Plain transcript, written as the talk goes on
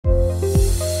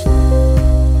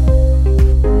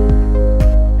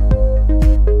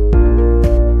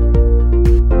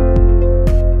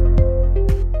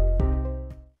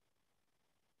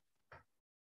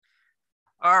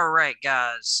right,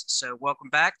 guys. So, welcome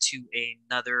back to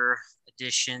another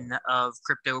edition of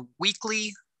Crypto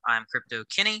Weekly. I'm Crypto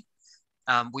Kenny.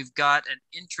 We've got an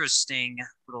interesting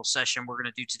little session we're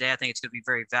going to do today. I think it's going to be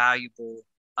very valuable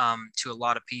to a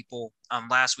lot of people.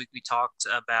 Last week we talked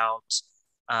about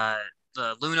uh,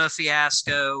 the Luna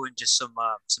fiasco and just some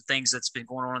things that's been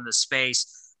going on in the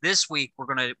space. This week we're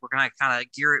gonna kind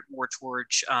of gear it more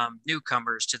towards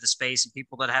newcomers to the space and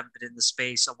people that haven't been in the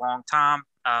space a long time.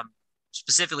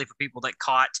 Specifically for people that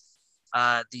caught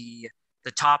the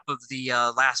top of the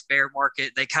last bear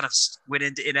market. They kind of went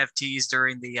into NFTs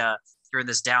during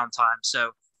this downtime.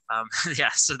 So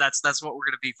yeah, so that's what we're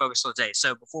going to be focused on today.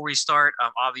 So before we start,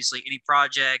 obviously any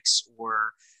projects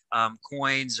or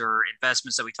coins or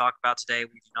investments that we talk about today,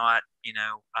 we do not,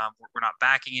 we're not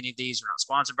backing any of these. We're not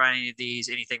sponsored by any of these.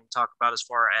 Anything we talk about as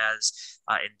far as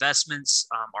investments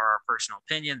are our personal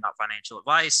opinion, not financial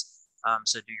advice.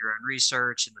 So do your own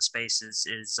research, and the space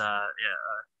is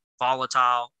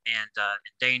volatile and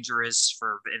dangerous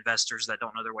for investors that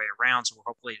don't know their way around. So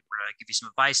we're going to give you some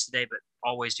advice today, but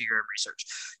always do your own research.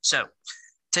 So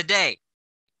today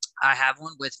I have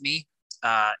one with me,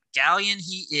 Galleon.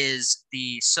 He is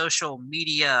the social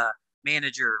media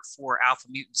manager for Alpha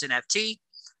Mutants NFT.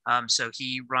 So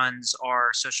he runs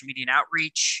our social media and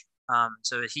outreach.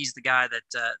 So he's the guy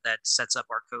that sets up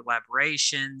our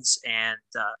collaborations, and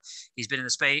he's been in the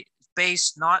space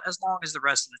not as long as the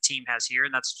rest of the team has here,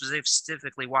 and that's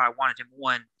specifically why I wanted him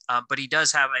on. But he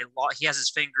does have a lot. He has his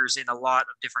fingers in a lot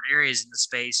of different areas in the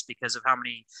space because of how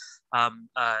many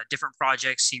different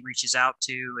projects he reaches out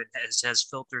to, and has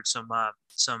filtered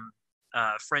some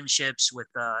friendships with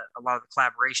a lot of the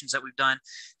collaborations that we've done.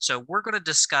 So we're going to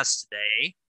discuss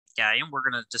today, Gallium. We're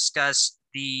going to discuss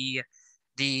the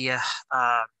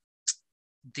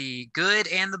good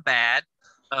and the bad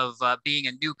of being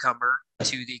a newcomer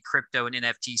to the crypto and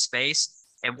NFT space,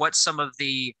 and what some of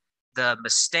the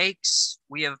mistakes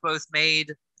we have both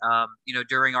made,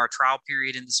 during our trial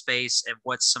period in the space, and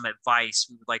what's some advice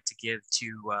we would like to give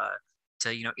to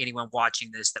anyone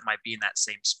watching this that might be in that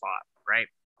same spot, right?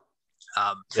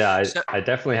 I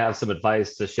definitely have some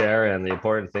advice to share, and the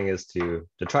important thing is to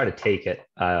try to take it.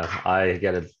 I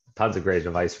get tons of great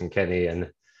advice from Kenny, and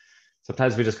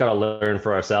sometimes we just got to learn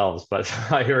for ourselves. But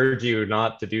I urge you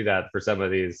not to do that for some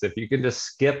of these. If you can just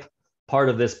skip part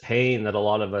of this pain that a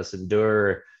lot of us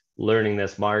endure learning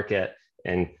this market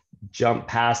and jump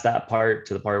past that part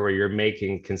to the part where you're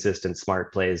making consistent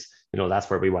smart plays, that's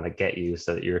where we want to get you,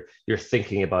 so that you're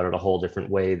thinking about it a whole different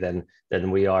way than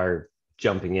we are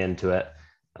jumping into it.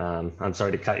 I'm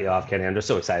sorry to cut you off, Kenny. I'm just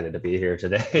so excited to be here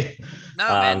today. No,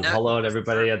 man. No, hello to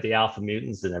everybody at the Alpha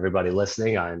Mutants and everybody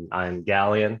listening. I'm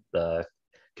Galleon, the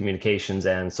communications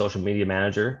and social media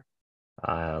manager.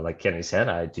 Like Kenny said,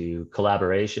 I do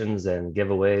collaborations and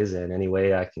giveaways, and any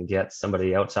way I can get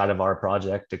somebody outside of our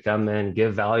project to come and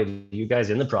give value to you guys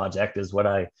in the project is what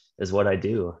I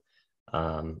do.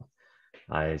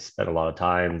 I spent a lot of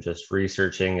time just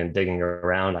researching and digging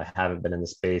around. I haven't been in the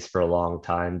space for a long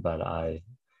time, but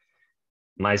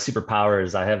my superpower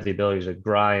is I have the ability to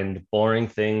grind boring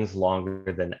things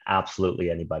longer than absolutely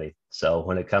anybody. So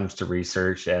when it comes to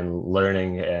research and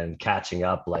learning and catching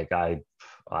up, like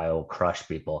I'll crush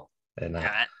people. And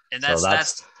that's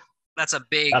a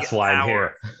big that's why power. I'm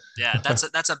here. Yeah,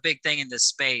 that's a big thing in this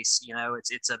space.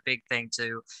 It's a big thing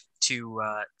to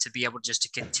be able just to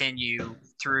continue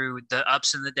through the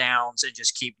ups and the downs and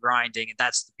just keep grinding. And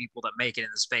that's the people that make it in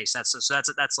the space.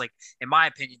 That's like, in my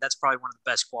opinion, that's probably one of the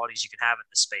best qualities you can have in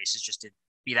this space, is just to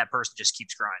be that person just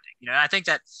keeps grinding. And I think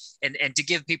that, and to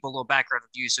give people a little background of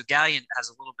you. So Galleon has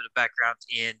a little bit of background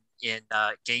in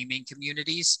gaming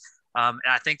communities. And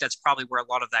I think that's probably where a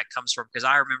lot of that comes from, because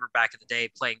I remember back in the day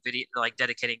playing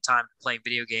dedicating time to playing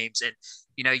video games, and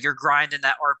you're grinding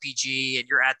that RPG, and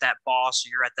you're at that boss, or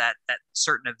you're at that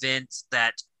certain event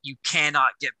that you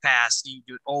cannot get past, and you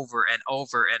do it over and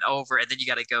over and over, and then you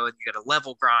got to go and you got to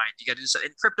level grind. You got to do so. In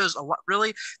crypto's a lot,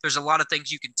 really, there's a lot of things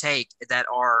you can take that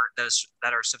are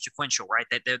subsequential, right?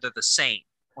 That they're the same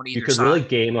on either You could side. really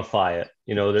gamify it.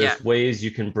 There's ways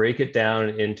you can break it down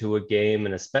into a game.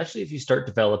 And especially if you start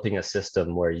developing a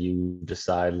system where you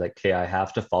decide, like, hey, I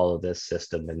have to follow this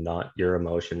system and not your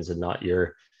emotions and not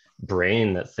your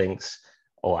brain that thinks,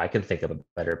 oh, I can think of a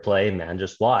better play, man,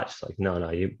 just watch. Like, no,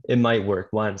 it might work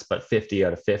once, but 50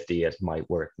 out of 50, it might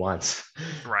work once.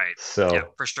 Right. So yeah,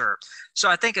 for sure. So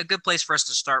I think a good place for us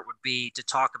to start would be to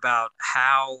talk about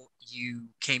how you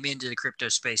came into the crypto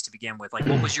space to begin with. Like,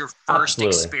 what was your first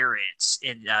experience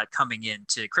in coming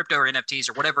into crypto or NFTs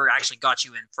or whatever actually got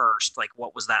you in first? Like,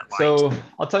 what was that like? So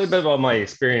I'll tell you a bit about my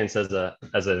experience as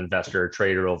an investor or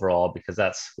trader overall, because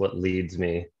that's what leads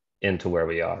me into where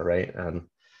we are, right?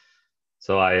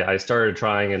 So I started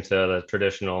trying into the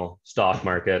traditional stock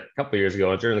market a couple of years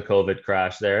ago during the COVID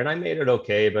crash there, and I made it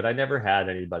okay, but I never had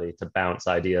anybody to bounce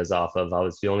ideas off of. I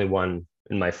was the only one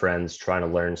in my friends trying to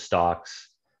learn stocks,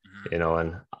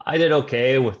 and I did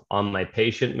okay on my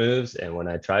patient moves. And when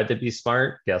I tried to be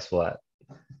smart, guess what?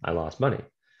 I lost money.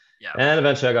 Yeah. And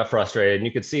eventually I got frustrated, and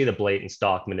you could see the blatant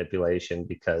stock manipulation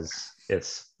because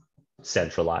it's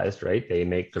centralized, right? They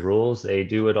make the rules, they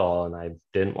do it all, and I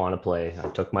didn't want to play. I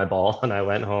took my ball and I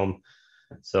went home.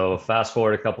 So fast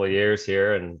forward a couple of years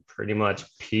here, and pretty much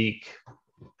peak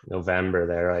November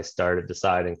there, I started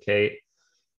deciding, Kate,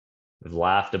 I've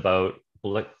laughed about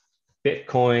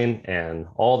Bitcoin and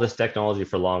all this technology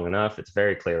for long enough. It's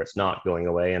very clear it's not going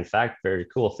away. In fact, very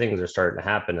cool things are starting to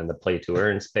happen in the play to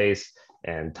earn space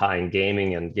and tying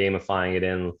gaming and gamifying it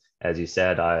in. As you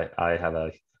said, I have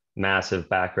a massive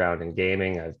background in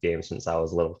gaming. I've gamed since I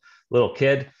was a little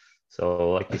kid.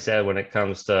 So like you said, when it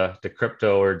comes to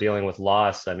crypto or dealing with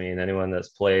loss, I mean, anyone that's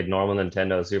played normal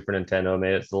Nintendo, Super Nintendo,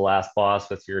 made it to the last boss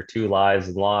with your 2 lives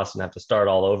and lost and have to start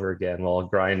all over again. Well,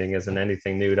 grinding isn't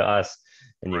anything new to us.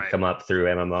 And you come up through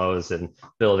MMOs and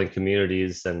building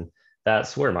communities. And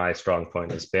that's where my strong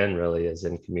point has been, really, is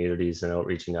in communities and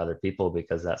outreaching to other people,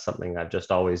 because that's something I've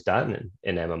just always done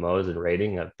in MMOs and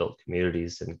raiding. I've built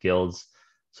communities and guilds.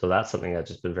 So that's something I've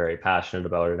just been very passionate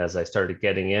about. And as I started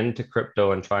getting into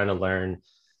crypto and trying to learn,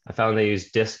 I found they use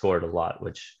Discord a lot,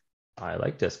 which I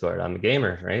like Discord. I'm a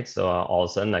gamer, right? So all of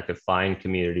a sudden I could find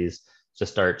communities to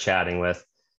start chatting with.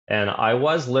 And I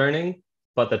was learning,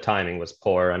 but the timing was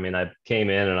poor. I mean, I came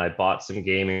in and I bought some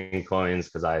gaming coins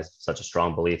because I have such a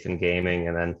strong belief in gaming,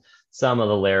 and then some of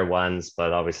the layer ones,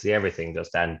 but obviously everything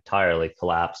just entirely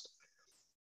collapsed.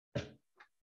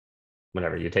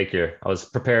 Whenever you take I was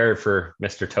prepared for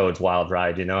Mr. Toad's wild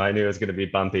ride. I knew it was going to be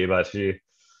bumpy, but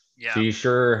she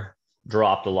sure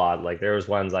dropped a lot. Like, there was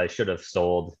ones I should have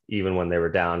sold even when they were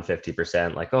down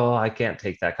 50%. Like, oh, I can't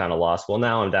take that kind of loss. Well,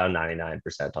 now I'm down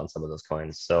 99% on some of those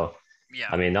coins. So,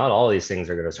 I mean, not all these things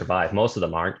are going to survive. Most of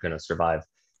them aren't going to survive.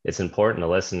 It's important to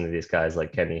listen to these guys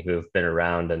like Kenny, who've been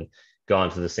around and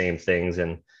gone through the same things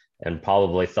and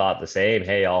probably thought the same.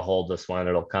 Hey, I'll hold this one,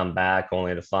 it'll come back,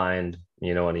 only to find,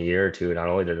 in a year or two, not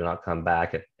only did it not come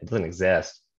back, it doesn't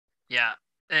exist. Yeah.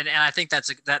 And I think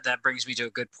that brings me to a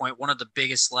good point. One of the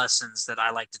biggest lessons that I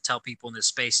like to tell people in this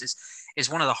space is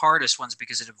one of the hardest ones,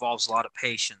 because it involves a lot of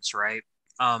patience, right?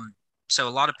 So a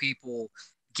lot of people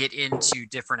get into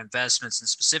different investments, and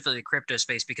specifically the crypto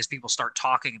space, because people start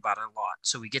talking about it a lot.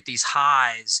 So we get these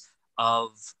highs of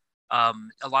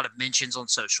a lot of mentions on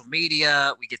social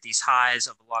media. We get these highs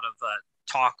of a lot of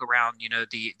talk around,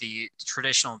 the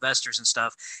traditional investors and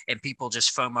stuff, and people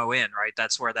just FOMO in, right?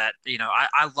 That's where that,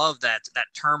 I love that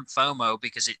term FOMO,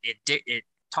 because it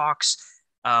talks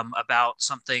about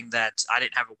something that I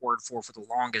didn't have a word for the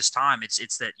longest time.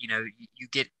 It's that, you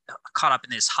get caught up in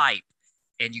this hype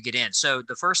and you get in. So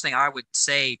the first thing I would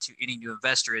say to any new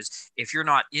investor is, if you're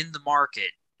not in the market,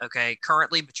 okay,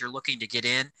 currently, but you're looking to get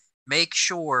in, make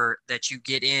sure that you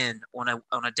get in on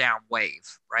a down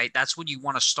wave, right? That's when you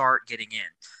want to start getting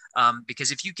in.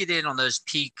 Because if you get in on those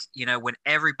peak, when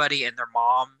everybody and their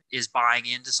mom is buying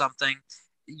into something,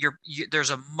 there's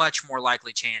a much more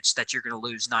likely chance that you're going to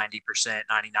lose 90%, 99%,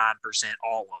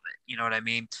 all of it. You know what I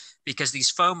mean? Because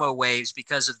these FOMO waves,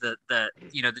 because of the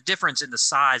difference in the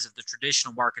size of the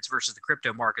traditional markets versus the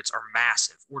crypto markets, are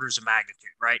massive, orders of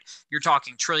magnitude, right? You're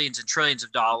talking trillions and trillions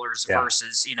of dollars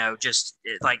versus, just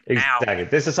like exactly. now.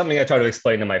 This is something I try to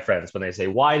explain to my friends when they say,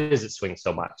 why does it swing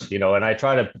so much? And I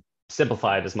try to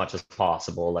simplify it as much as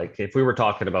possible. Like, if we were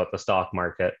talking about the stock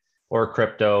market or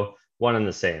crypto, one and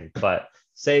the same. But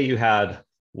say you had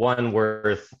one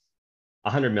worth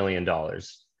 $100 million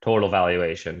total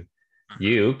valuation.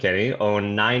 You, Kenny,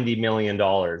 own $90 million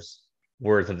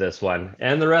worth of this one,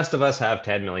 and the rest of us have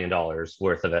 $10 million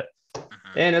worth of it.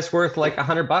 And it's worth like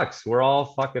 $100. We're all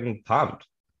fucking pumped.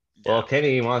 Well,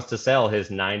 Kenny wants to sell his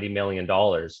 $90 million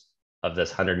of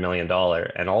this $100 million,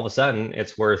 and all of a sudden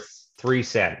it's worth 3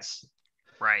 cents.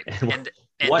 Right. And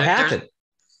what happened?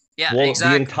 Yeah, well,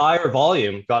 exactly. The entire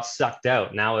volume got sucked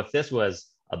out. Now, if this was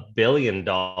 $1 billion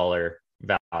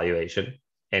valuation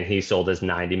and he sold his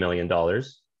 $90 million,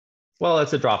 well,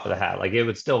 it's a drop of the hat. Like, it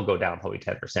would still go down probably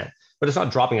 10%, but it's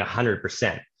not dropping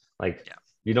 100%. Like,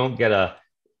 you don't get a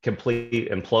complete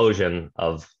implosion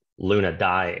of Luna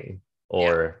dying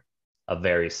or a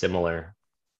very similar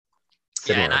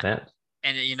event.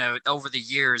 And over the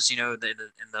years, in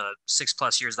the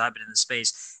 6+ years that I've been in the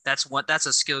space, that's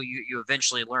a skill you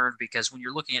eventually learn, because when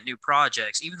you're looking at new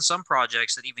projects, even some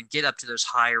projects that even get up to those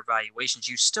higher valuations,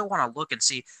 you still want to look and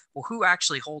see, well, who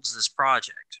actually holds this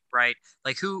project, right?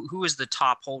 Like who is the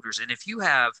top holders? And if you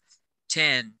have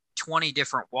 10, 20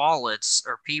 different wallets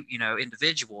or people,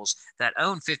 individuals that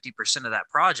own 50% of that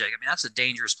project, I mean, that's a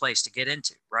dangerous place to get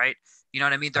into, right? You know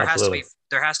what I mean? Absolutely.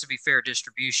 There has to be fair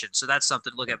distribution. So that's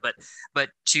something to look at. But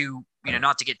to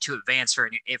not to get too advanced for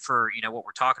what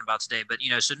we're talking about today. But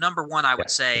so number one, Yeah. I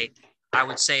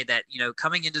would say that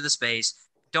coming into the space,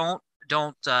 don't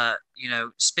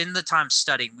spend the time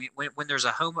studying. When there's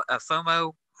a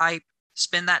FOMO hype,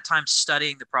 spend that time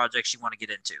studying the projects you want to get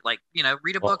into. Like,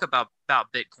 read a book Well,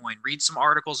 about Bitcoin, read some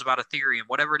articles about Ethereum,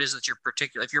 whatever it is that you're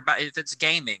particular. If it's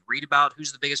gaming, read about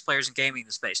who's the biggest players in gaming in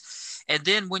the space. And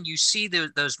then when you see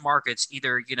those markets,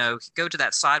 either, go to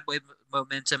that sideways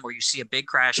momentum or you see a big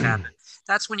crash happen,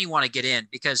 that's when you want to get in,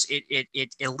 because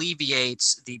it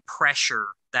alleviates the pressure,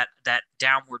 that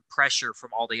downward pressure from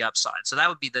all the upside. So that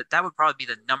would probably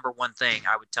be the number one thing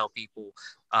I would tell people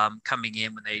coming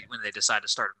in when they decide to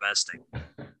start investing.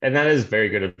 and that is very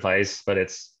good advice, but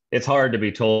it's hard to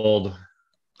be told,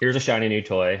 here's a shiny new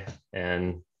toy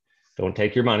and don't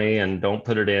take your money and don't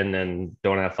put it in and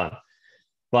don't have fun.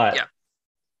 But Yeah.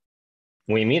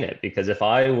 we mean it, because if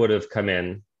I would have come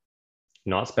in,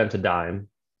 not spent a dime,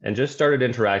 and just started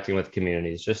interacting with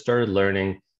communities, just started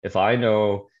learning, if I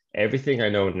know everything I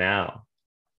know now,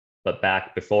 but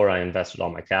back before I invested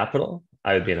all my capital,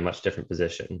 I would be in a much different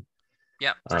position.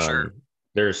 Yeah, for sure. Um,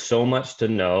 there's so much to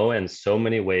know and so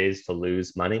many ways to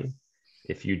lose money.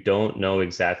 If you don't know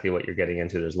exactly what you're getting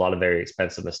into, there's a lot of very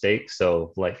expensive mistakes.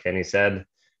 So, like Kenny said,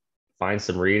 find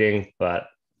some reading, but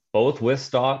both with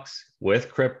stocks,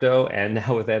 with crypto, and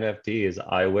now with NFTs,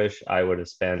 I wish I would have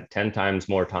spent 10 times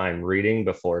more time reading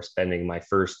before spending my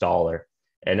first dollar.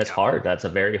 And it's Yeah. hard. That's a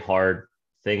very hard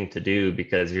thing to do,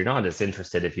 because you're not as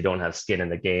interested if you don't have skin in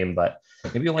the game, but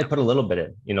maybe you only Yeah. put a little bit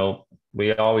in.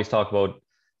 We always talk about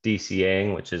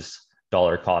DCAing, which is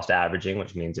dollar cost averaging,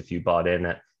 which means if you bought in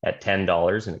at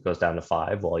 $10 and it goes down to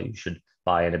 5, well, you should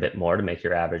buy in a bit more to make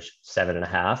your average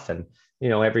 7.5. And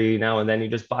every now and then you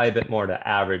just buy a bit more to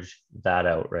average that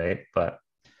out, right? But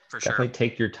For sure. definitely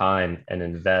take your time and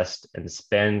invest and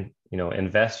spend,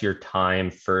 invest your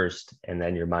time first and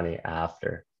then your money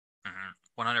after.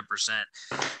 100%.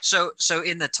 So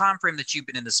in the time frame that you've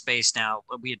been in the space now,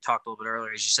 we had talked a little bit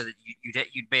earlier, as you said that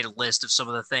you'd made a list of some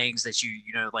of the things that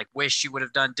like wish you would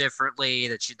have done differently,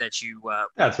 that you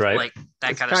That's right. like,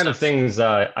 that It's kind of kind of stuff. things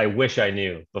I wish I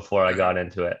knew before I Mhm. got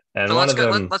into it. And So one let's of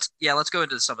go. them, Let's go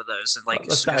into some of those, and like,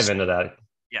 let's dive into that.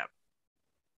 yeah.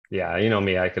 Yeah,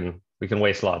 me, we can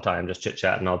waste a lot of time just chit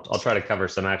chatting. I'll try to cover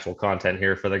some actual content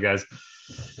here for the guys.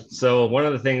 So one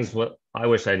of the things what I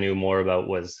wish I knew more about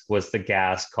was the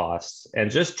gas costs and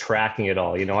just tracking it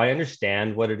all. I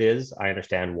understand what it is. I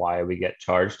understand why we get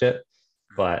charged it,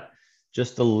 Mhm. but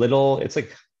just a little, it's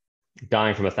like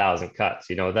dying from a thousand cuts,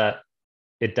 that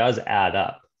it does add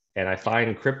up. And I Yeah.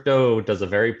 find crypto does a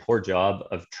very poor job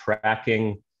of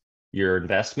tracking your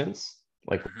investments.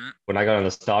 Like Hmm. when I got on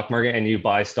the stock market and you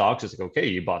buy stocks, it's like, okay,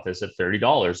 you bought this at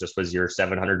 $30. This was your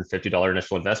 $750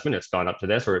 initial investment. It's gone up to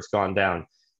this or it's gone down.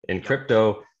 In Yep.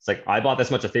 crypto, it's like, I bought this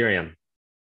much Ethereum.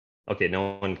 Okay,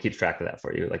 no one keeps track of that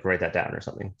for you. Like write that down or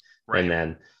something. And Right.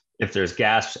 then if there's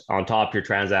gas on top of your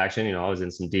transaction, I was in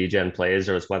some DGen plays.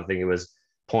 There was one thing, it was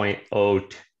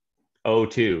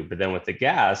 0.02, but then with the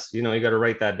gas, you got to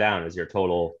write that down as your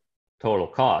total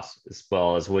cost, as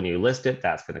well as when you list it,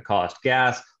 that's going to cost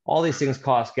gas. All these things Hmm.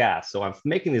 cost gas. So I'm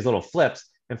making these little flips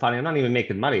and finding I'm not even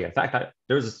making money. In fact,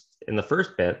 there's in the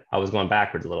first bit, I was going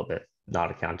backwards a little bit,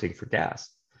 not accounting for gas.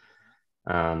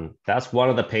 That's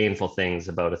one of the painful things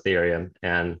about Ethereum.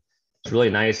 And it's really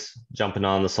nice jumping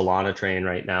on the Solana train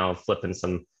right now, flipping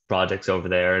some projects over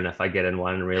there. And if I get in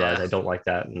one and realize Yeah. I don't like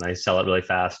that and I sell it really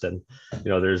fast, and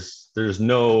there's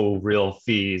no real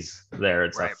fees there.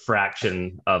 It's a Right.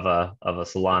 fraction of a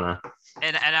Solana.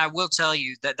 And I will tell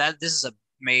you that this is a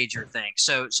major thing.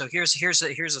 So here's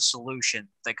a solution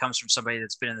that comes from somebody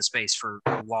that's been in the space for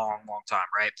a long time,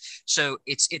 right? So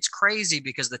it's crazy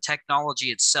because the technology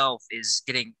itself is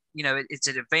getting, it's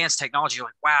an advanced technology. You're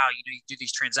like, wow, you do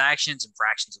these transactions in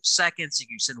fractions of seconds. You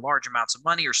can send large amounts of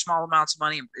money or small amounts of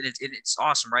money, and it's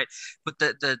awesome, right? But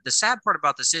the sad part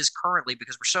about this is currently,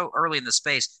 because we're so early in the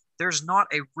space, there's not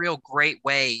a real great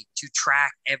way to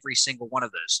track every single one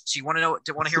of those. So you want to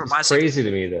hear what It's my second? crazy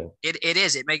to me though. It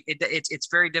is. It's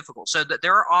very difficult. So that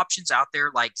there are options out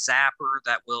there like Zapper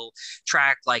that will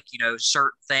track like certain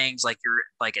things like your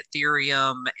like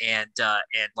Ethereum and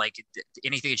like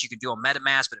anything that you can do on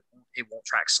MetaMask, but it won't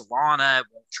track Solana. It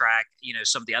won't track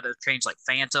some of the other chains like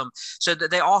Phantom. So that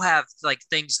they all have like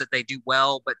things that they do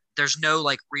well, but there's no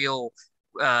like real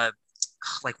uh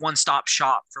like one-stop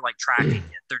shop for like tracking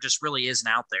it. There just really isn't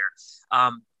out there.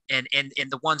 And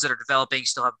the ones that are developing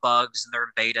still have bugs and they're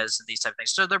in betas and these type of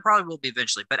things. So there probably will be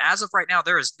eventually. But as of right now,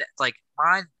 there is like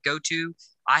my go-to.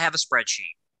 I have a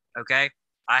spreadsheet. Okay,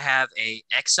 I have a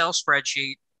Excel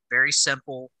spreadsheet, very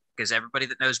simple. Because everybody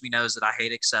that knows me knows that I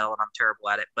hate Excel and I'm terrible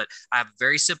at it. But I have a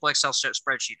very simple Excel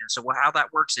spreadsheet. And so how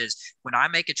that works is when I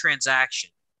make a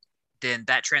transaction, then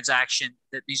that transaction,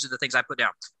 these are the things I put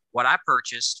down. What I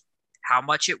purchased, how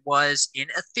much it was in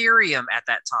Ethereum at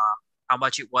that time, how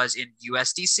much it was in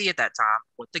USDC at that time,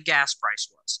 what the gas price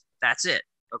was. That's it.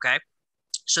 Okay.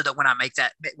 So that when I make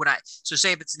that, so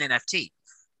say if it's an NFT,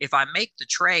 if I make the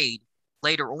trade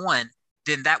later on,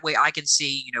 then that way I can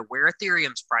see, where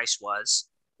Ethereum's price was,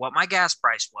 what my gas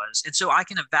price was. And so I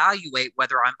can evaluate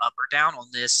whether I'm up or down on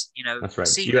this, That's right.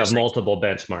 seeing You those have things. multiple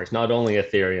benchmarks, not only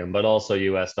Ethereum, but also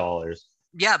US dollars.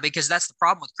 Yeah, because that's the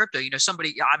problem with crypto.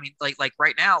 Somebody, I mean, like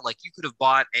right now, like you could have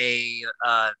bought a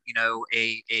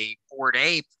Bored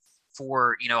Ape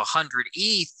for 100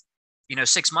 ETH,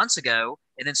 6 months ago,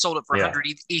 and then sold it for Yeah. 100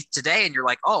 ETH today, and you're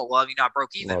like, oh, well, I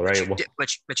broke even, Well, but right. you did,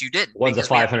 but you didn't One's a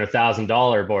because we had.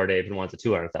 $500,000 Bored Ape and one's a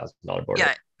 $200,000 Bored Ape.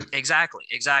 Yeah, exactly.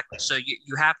 So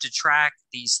you have to track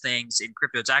these things in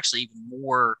crypto. It's actually even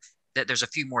more that there's a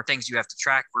few more things you have to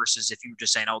track versus if you were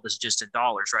just saying, oh, this is just in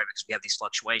dollars, right? Because we have these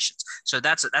fluctuations. So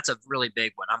that's a really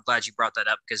big one. I'm glad you brought that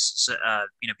up because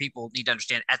people need to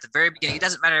understand at the very beginning. It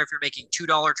doesn't matter if you're making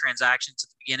 $2 transactions at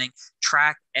the beginning.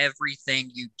 Track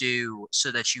everything you do so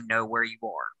that you know where you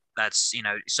are. That's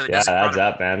so it Yeah, doesn't adds run.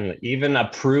 up, man. Even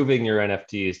approving your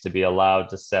NFTs to be allowed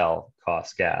to sell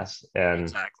costs gas. And,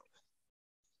 Exactly.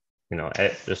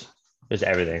 it just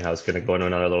everything. I was going to go into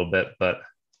another little bit, but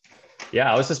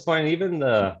yeah, I was just pointing even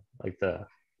the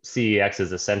CEXs,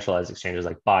 the centralized exchanges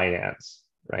like Binance,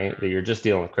 right? That you're just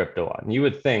dealing with crypto on. You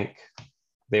would think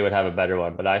they would have a better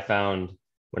one, but I found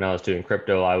when I was doing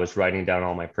crypto, I was writing down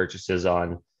all my purchases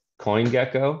on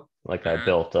CoinGecko. Like I Mm-hmm.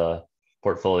 built a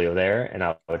portfolio there and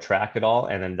I would track it all.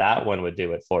 And then that one would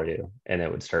do it for you. And it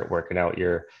would start working out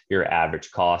your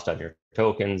average cost on your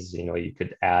tokens. You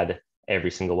could add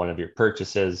every single one of your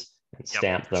purchases and Yep,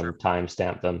 stamp for sure. them,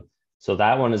 timestamp them. So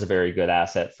that one is a very good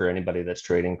asset for anybody that's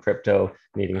trading crypto,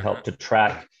 needing help to Mm-hmm.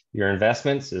 track your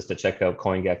investments is to check out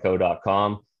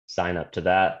coingecko.com, sign up to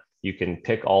that. You can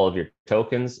pick all of your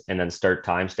tokens and then start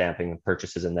timestamping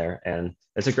purchases in there. And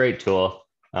it's a great tool.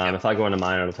 Yep. If I go into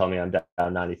mine, it'll tell me I'm down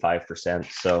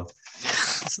 95%. So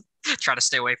Try to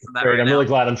stay away from that great. right I'm now. really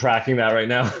glad I'm tracking that right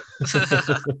now.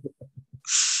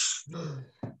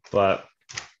 But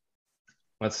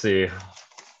let's see.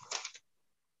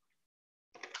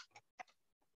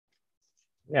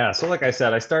 Yeah. So, like I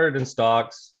said, I started in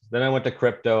stocks, then I went to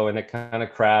crypto and it kind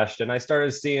of crashed. And I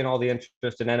started seeing all the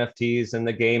interest in NFTs and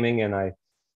the gaming. And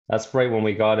that's right when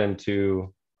we got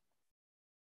into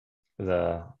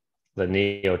the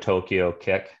Neo Tokyo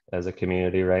kick as a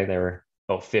community, right? They were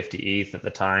about 50 ETH at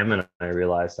the time. And I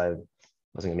realized I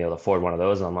wasn't gonna be able to afford one of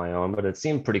those on my own, but it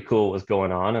seemed pretty cool what was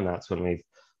going on. And that's when we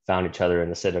found each other in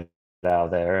the Citadel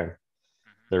there. And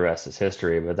the rest is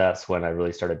history. But that's when I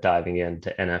really started diving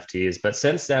into NFTs. But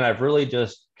since then, I've really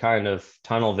just kind of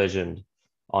tunnel visioned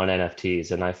on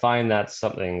NFTs, and I find that's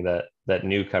something that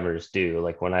newcomers do.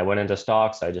 Like when I went into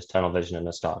stocks, I just tunnel visioned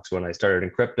into stocks. When I started in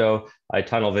crypto, I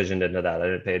tunnel visioned into that. I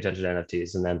didn't pay attention to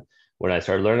NFTs, and then when I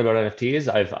started learning about NFTs,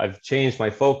 I've changed my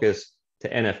focus to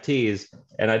NFTs,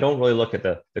 and I don't really look at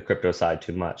the crypto side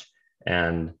too much.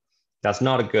 And that's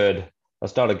not a good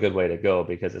way to go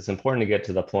because it's important to get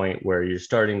to the point where you're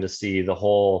starting to see the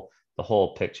whole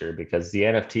picture because the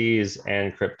NFTs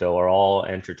and crypto are all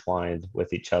intertwined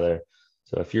with each other.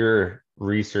 So if you're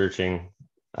researching,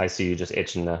 I see you just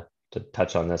itching to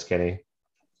touch on this, Kenny.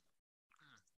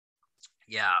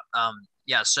 Yeah.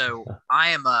 Yeah. So I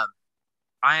am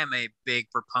a big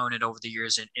proponent over the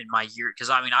years in my year because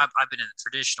I mean I've been in the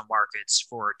traditional markets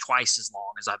for twice as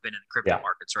long as I've been in the crypto Yeah.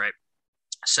 markets, right?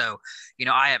 So,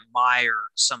 I admire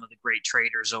some of the great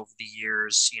traders over the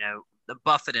years. The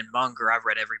Buffett and Munger. I've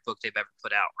read every book they've ever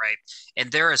put out, right?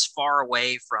 And they're as far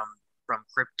away from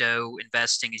crypto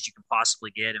investing as you can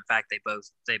possibly get. In fact, they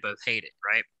both hate it,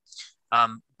 right?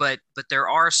 But there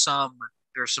are some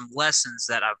lessons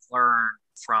that I've learned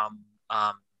from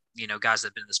guys that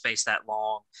have been in the space that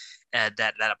long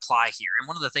that apply here. And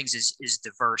one of the things is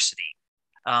diversity,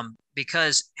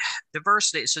 because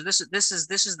diversity. So this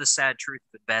is the sad truth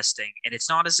of investing, and it's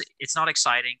not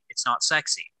exciting, it's not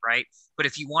sexy, right? But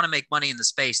if you want to make money in the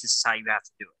space, this is how you have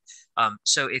to do it.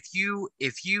 So if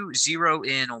you zero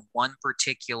in on one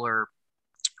particular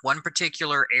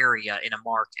area in a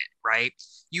market, right?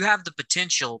 You have the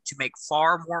potential to make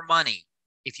far more money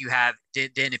if you had a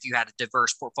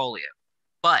diverse portfolio.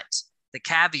 But the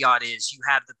caveat is you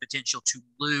have the potential to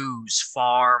lose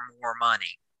far more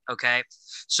money. Okay.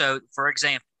 So, for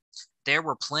example, there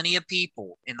were plenty of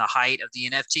people in the height of the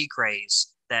NFT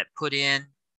craze that put in,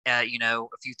 a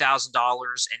few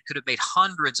 $1,000s and could have made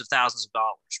hundreds of thousands of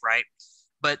dollars, right?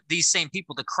 But these same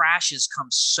people, the crashes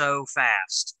come so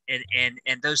fast,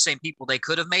 and those same people, they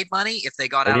could have made money if they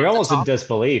got And out you're of the almost in top.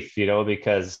 disbelief,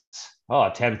 because a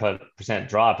 10%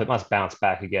 drop, it must bounce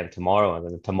back again tomorrow. And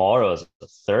then tomorrow is a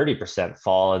 30%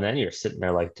 fall. And then you're sitting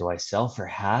there like, do I sell for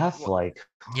half? Well, Like,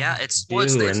 yeah, what it's do well, I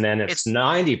do? And then it's it's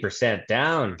 90%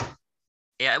 down.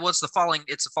 yeah, well, it's the falling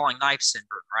knife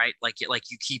syndrome, right? Like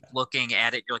you keep looking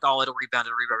at it, you're like, oh, it'll rebound.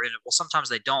 Well, sometimes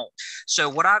they don't. So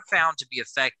what I've found to be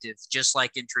effective, just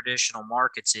like in traditional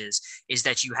markets, is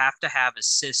that you have to have a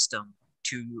system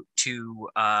to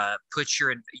put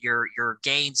your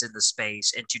gains in the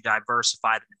space and to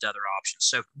diversify them into other options.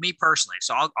 So for me personally,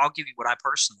 so I'll give you what I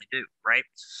personally do, right?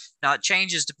 Now it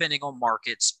changes depending on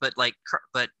markets, but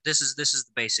this is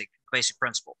the basic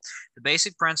principle. The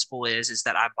basic principle is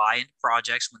that I buy into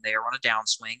projects when they are on a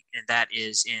downswing, and that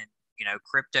is in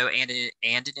crypto and in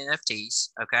NFTs.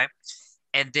 Okay,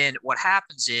 and then what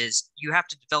happens is you have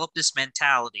to develop this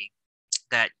mentality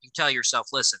that you tell yourself,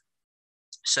 listen.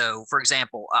 So, for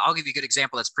example, I'll give you a good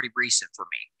example that's pretty recent for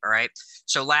me. All right.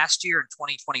 So last year in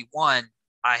 2021,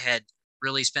 I had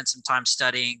really spent some time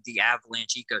studying the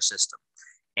Avalanche ecosystem,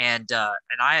 and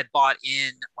I had bought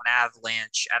in on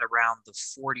Avalanche at around the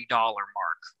 $40 mark,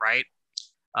 right?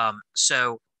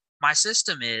 So my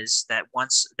system is that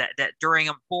once that during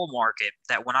a bull market,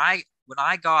 that when I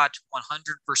got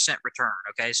 100% return,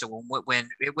 okay, so when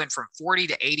it went from 40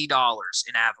 to $80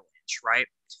 in Avalanche, right?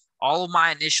 All of my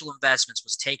initial investments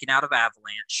was taken out of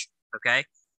Avalanche, okay?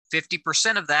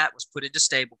 50% of that was put into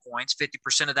stable coins.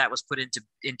 50% of that was put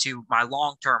into my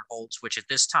long-term holds, which at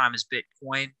this time is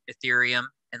Bitcoin, Ethereum,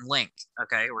 and Link,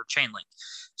 okay, or Chainlink.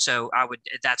 So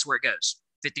that's where it goes.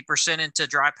 50% into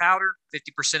dry powder,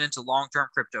 50% into long-term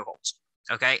crypto holds.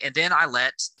 Okay. And then I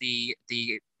let the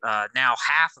now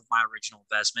half of my original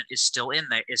investment is still in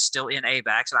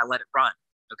AVAX, and I let it run.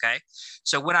 Okay.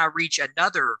 So when I reach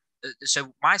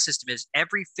so my system is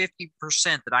every 50%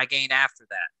 that I gain after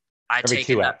that, I Every take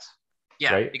another. 2x,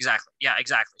 Yeah, right? exactly. Yeah,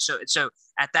 exactly. So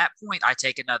at that point, I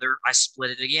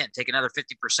split it again, take another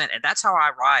 50%, and that's how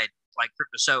I ride like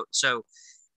crypto. So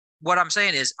what I'm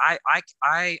saying is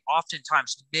I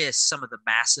oftentimes miss some of the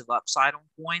massive upside on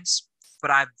coins,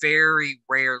 but I very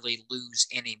rarely lose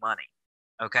any money.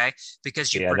 Okay,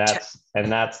 because you Yeah, protect.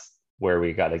 that's where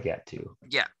we got to get to.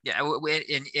 Yeah, yeah,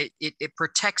 and it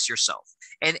protects yourself,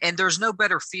 and there's no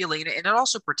better feeling, and it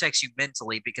also protects you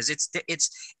mentally because it's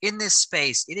in this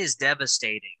space. It is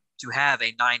devastating to have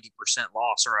a 90%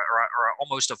 loss or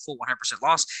almost a full 100%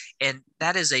 loss, and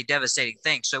that is a devastating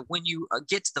thing. So when you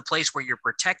get to the place where you're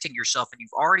protecting yourself and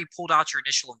you've already pulled out your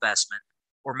initial investment,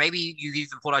 or maybe you've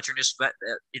even pulled out your initial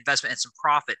investment and some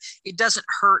profit, it doesn't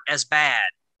hurt as bad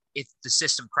if the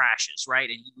system crashes, right?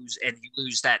 And you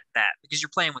lose that because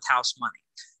you're playing with house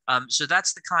money. So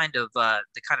that's the kind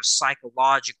of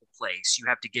psychological place you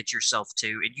have to get yourself to,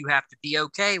 and you have to be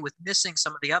okay with missing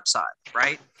some of the upside,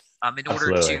 right? In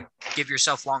order Absolutely. to give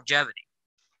yourself longevity.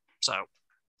 So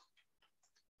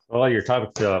Well, you're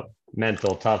talking to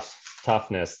mental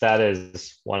toughness. That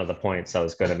is one of the points I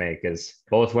was going to make is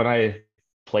both when I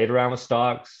played around with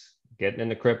stocks, getting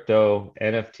into crypto,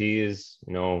 NFTs,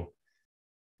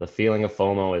 the feeling of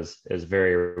FOMO is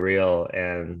very real.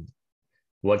 And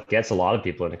what gets a lot of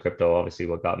people into crypto, obviously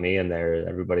what got me in there,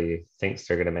 everybody thinks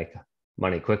they're going to make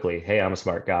money quickly. Hey, I'm a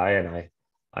smart guy and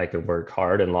I could work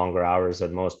hard and longer hours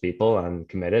than most people. I'm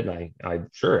committed. And I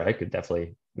sure I could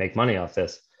definitely make money off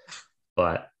this.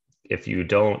 But if you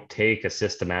don't take a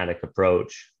systematic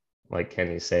approach, like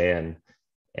Kenny's saying,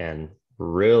 and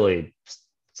really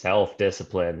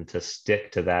self-discipline to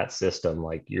stick to that system,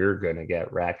 like you're going to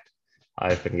get wrecked.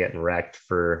 I've been getting wrecked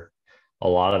for a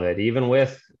lot of it, even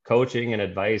with coaching and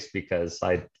advice, because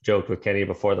I joked with Kenny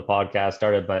before the podcast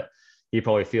started, but he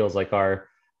probably feels like our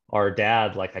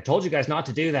dad, like, I told you guys not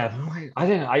to do that. I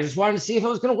didn't, I just wanted to see if it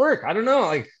was going to work. I don't know.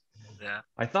 Like, yeah,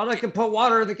 I thought I could put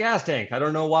water in the gas tank. I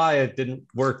don't know why it didn't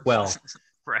work well.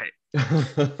 right.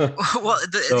 Well,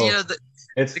 So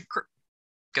it's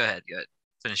go ahead, go ahead.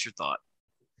 Finish your thought.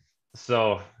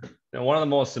 so one of the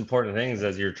most important things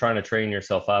as you're trying to train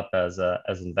yourself up as an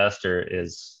investor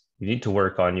is you need to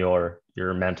work on your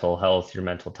mental health, your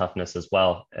mental toughness as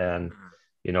well. And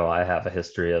Mhm. I have a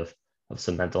history of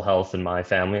some mental health in my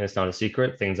family. It's not a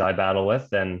secret, things I battle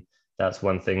with. And that's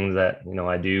one thing that,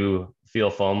 I do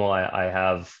feel FOMO. I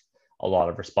have a lot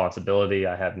of responsibility.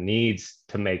 I have needs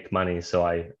to make money. So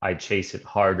I chase it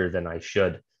harder than I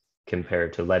should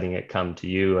compared to letting it come to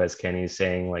you, as Kenny's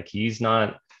saying, like he's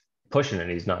not pushing it.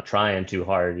 He's not trying too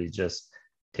hard. He just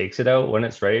takes it out when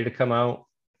it's ready to come out,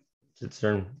 sits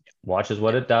there and watches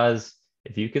what Yeah, it does.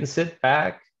 If you can sit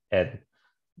back and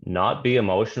not be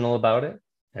emotional about it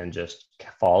and just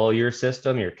follow your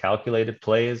system, your calculated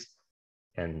plays,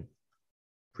 and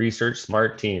research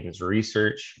smart teams,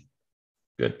 research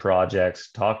good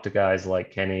projects, talk to guys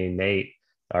like Kenny, Nate,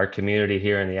 our community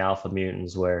here in the Alpha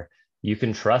Mutants, where you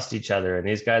can trust each other and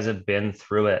these guys have been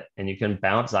through it and you can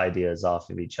bounce ideas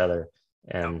off of each other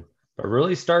yeah, and but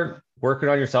really start working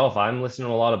on yourself. I'm listening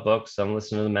to a lot of books. I'm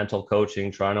listening to the mental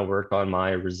coaching, trying to work on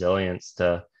my resilience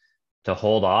to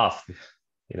hold off.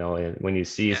 And when you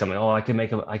see yeah, something, oh, I can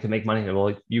make money.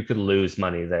 Well, you could lose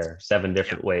money there 7 yeah,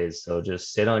 different ways. So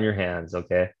just sit on your hands,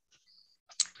 okay?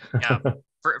 yeah,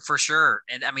 for sure.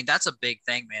 And I mean, that's a big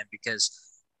thing, man, because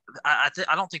I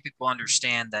don't think people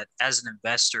understand that as an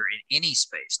investor in any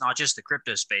space, not just the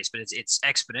crypto space, but it's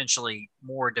exponentially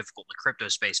more difficult in the crypto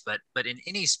space. But in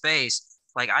any space,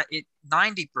 like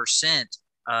 90%,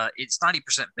 it's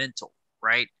 90% mental,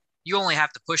 right? You only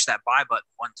have to push that buy button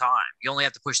one time. You only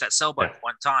have to push that sell button Yeah.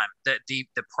 one time. The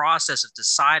process of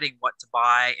deciding what to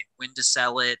buy and when to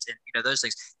sell it, and those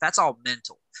things, that's all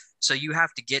mental. So you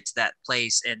have to get to that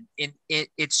place, and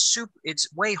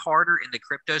it's way harder in the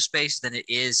crypto space than it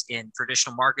is in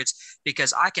traditional markets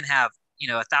because I can have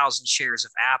 1,000 shares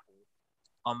of Apple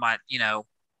on my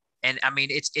and I mean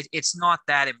it's not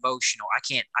that emotional.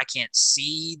 I can't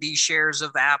see these shares of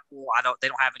Apple. They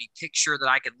don't have any picture that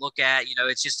I can look at.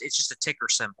 It's just a ticker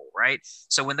symbol, right?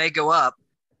 So when they go up,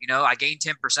 I gain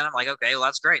 10%. I'm like, okay, well,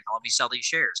 that's great. Now let me sell these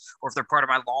shares. Or if they're part of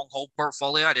my long hold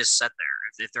portfolio, I just sit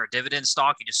there. If they're a dividend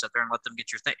stock, you just sit there and let them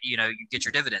get your thing, you get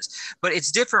your dividends. But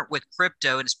it's different with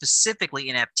crypto and specifically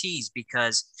NFTs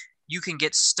because you can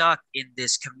get stuck in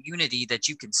this community that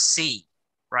you can see,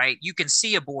 right? You can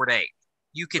see a Bored Ape.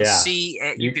 You can Yeah. see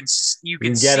you You can you you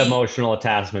can can get see. emotional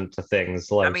attachment to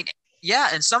things. I Like mean, yeah,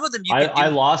 and some of them you could I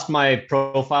do. lost my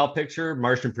profile picture,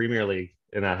 Martian Premier League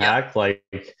in that Yeah, hack. Like,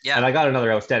 yeah, and I got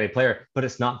another outstanding player, but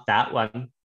it's not that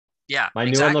one. yeah, My new one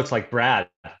exactly. looks like Brad.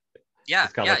 Yeah,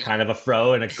 It's got yeah, like kind of a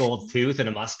fro and a gold tooth and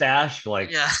a mustache.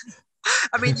 Like, yeah.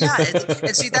 I mean, yeah,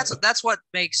 and see that's what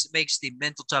makes the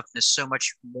mental toughness so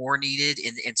much more needed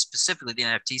in specifically the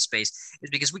NFT space is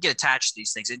because we get attached to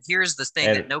these things. And here's the thing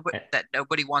and that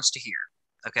nobody wants to hear.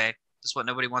 Okay, this is what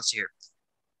nobody wants to hear.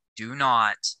 Do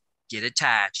not get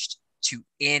attached to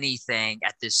anything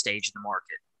at this stage of the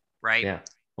market. Right? yeah,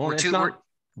 well, We're it's too we're not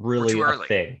we're really too a early.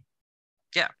 thing.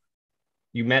 Yeah.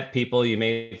 You met people, you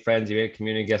made friends, you made a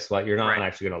community. Guess what? You're not Right.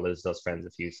 actually going to lose those friends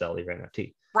if you sell your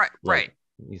NFT. Right. Like, Right.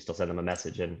 you still send them a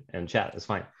message and chat. It's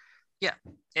fine. Yeah.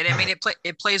 And I mean,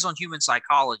 it plays on human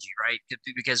psychology, right?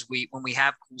 Because when we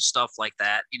have cool stuff like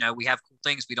that, we have cool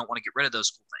things. We don't want to get rid of those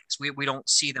cool things. We don't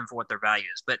see them for what their value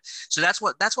is. But so that's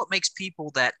what makes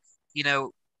people that you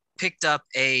know picked up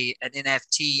an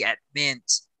NFT at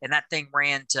mint and that thing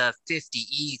ran to 50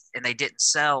 ETH and they didn't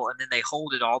sell and then they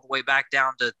hold it all the way back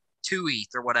down to 2 ETH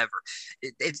or whatever.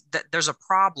 There's a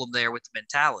problem there with the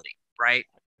mentality, right?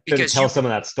 Couldn't Because tell you some of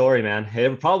that story, man. It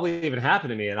would probably even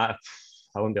happen to me, and I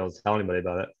wouldn't be able to tell anybody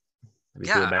about it. I'd be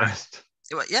too yeah, embarrassed.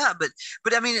 yeah, but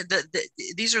I mean,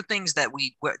 these are things that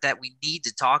we need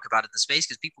to talk about in the space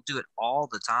because people do it all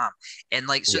the time, and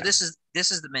like so, Yeah. this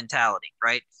is the mentality,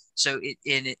 right? So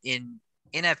in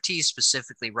NFTs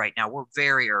specifically, right now we're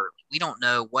very early. We don't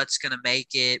know what's going to make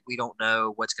it. We don't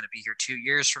know what's going to be here 2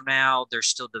 years from now. They're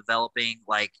still developing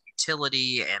like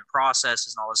utility and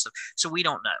processes and all this stuff, so we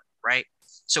don't know, right?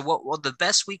 So what the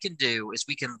best we can do is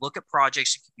we can look at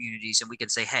projects and communities and we can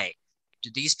say, hey, do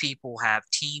these people have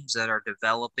teams that are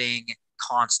developing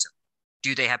constantly?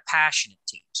 Do they have passionate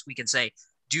teams? We can say,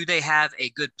 do they have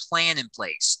a good plan in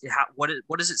place? What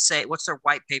does it say? What's their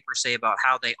white paper say about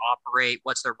how they operate?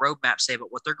 What's their roadmap say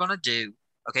about what they're going to do?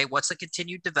 Okay, what's the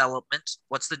continued development?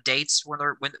 What's the dates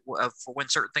for when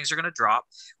certain things are going to drop?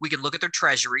 We can look at their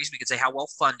treasuries. We can say how well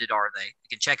funded are they. We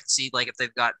can check and see like if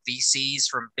they've got VCs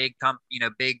from big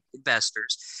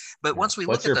investors. But Yeah. once we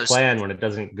look What's at your those plan when it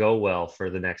doesn't go well for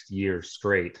the next year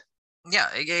straight? Yeah,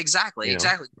 exactly, You know,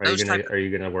 exactly. Those type of are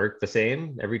you gonna work the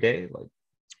same every day? Like,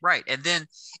 right. And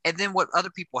then what other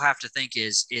people have to think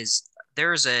is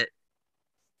there's a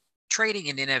trading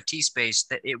in the NFT space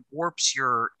that it warps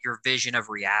your vision of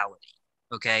reality.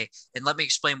 Okay. And let me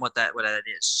explain what that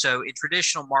is. So in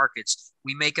traditional markets,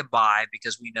 we make a buy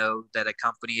because we know that a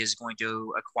company is going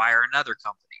to acquire another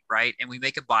company, right? And we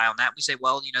make a buy on that. We say,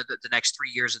 well, you know, the next 3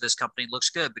 years of this company looks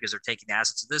good because they're taking the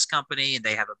assets of this company and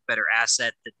they have a better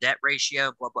asset to debt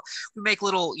ratio, blah, blah. We make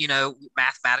little, you know,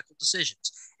 mathematical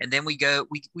decisions. And then we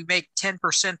make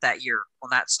 10% that year on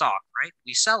that stock, right?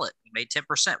 We sell it. We made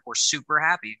 10%. We're super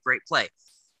happy. Great play.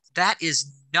 That is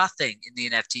nothing in the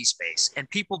NFT space, and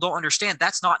people don't understand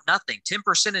that's not nothing.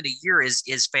 10% in a year is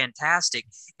fantastic,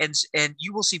 and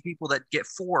you will see people that get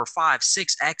 4 or 5,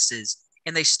 6 X's,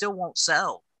 and they still won't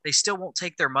sell. They still won't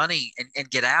take their money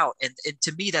and get out. And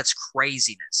to me, that's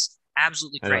craziness.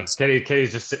 Absolutely I know crazy.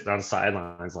 Kenny's just sitting on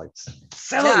sidelines like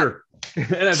sell Yeah, your.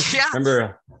 And I yeah,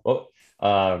 remember, well,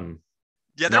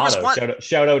 yeah. There was Nado, one.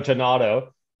 shout out to Nado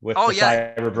with Oh the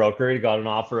yeah, cyber broker. He got an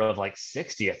offer of like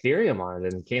 60 Ethereum on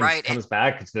it, and right. comes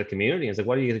back to the community and is like,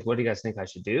 what do you guys think I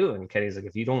should do? And Kenny's like,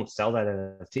 if you don't sell that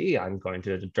NFT, I'm going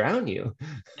to drown you.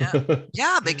 Yeah,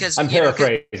 yeah, because I'm you know,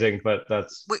 paraphrasing, but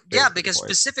that's yeah, basically the because point.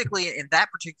 specifically in that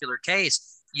particular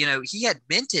case, you know, he had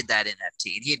minted that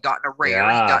NFT and he had gotten a rare.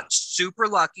 He'd Yeah. gotten super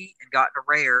lucky and gotten a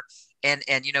rare, and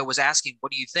you know was asking,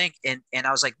 "What do you think?" And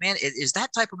I was like, "Man, is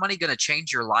that type of money going to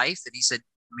change your life?" And he said,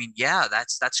 "I mean, yeah,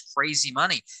 that's crazy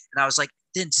money." And I was like,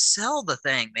 "Then sell the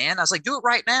thing, man." I was like, "Do it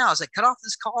right now." I was like, "Cut off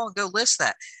this call and go list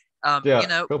that." You Yeah.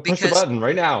 know, Go push the because button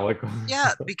right now. Like,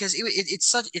 yeah, because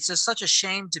such a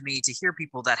shame to me to hear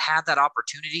people that have that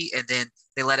opportunity and then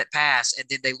they let it pass and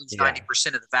then they lose yeah,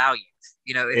 90% of the value.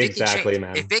 You know, exactly, if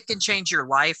man. it can change your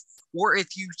life, or if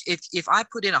I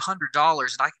put in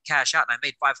 $100 and I can cash out and I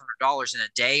made $500 in a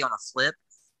day on a flip,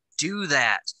 do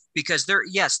that because there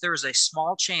is a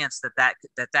small chance that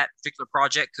particular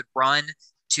project could run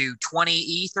to 20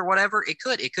 ETH or whatever. It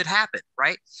could happen,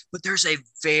 right? But there's a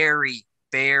very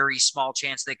small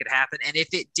chance that could happen. And if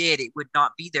it did, it would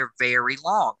not be there very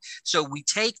long. So we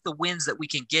take the wins that we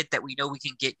can get that we know we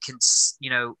can get,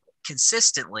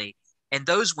 consistently. And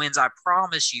those wins, I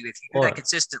promise you, if you do that Well,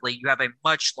 consistently, you have a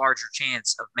much larger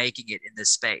chance of making it in this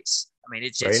space. I mean, right.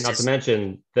 it's Not to just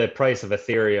mention the price of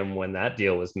Ethereum when that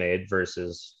deal was made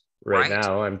versus right right.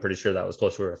 now. I'm pretty sure that was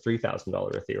closer to a $3,000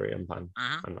 Ethereum.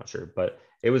 Mm-hmm. I'm not sure, but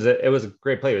it was a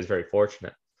great play. It was very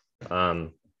fortunate.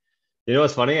 Um, you know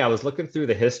what's funny? I was looking through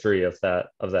the history of that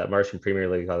Martian Premier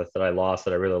League that I lost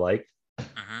that I really liked.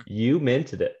 Mm-hmm. You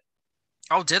minted it.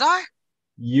 Oh, did I?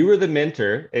 You were the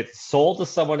minter. It sold to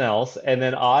someone else, and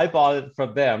then I bought it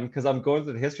from them because I'm going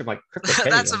through the history. I'm like Crypto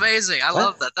Kenny. That's amazing. I What?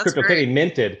 love that. That's Crypto great. Kenny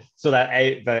minted. So that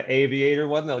the aviator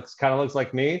one that kind of looks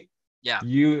like me. Yeah.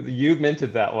 You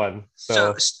minted that one.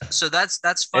 So So so that's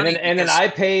funny and then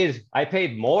because I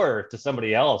paid more to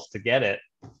somebody else to get it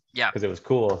yeah, because it was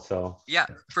cool. So yeah,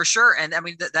 for sure. And I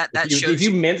mean that if shows you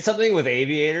you. mint something with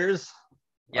aviators, oh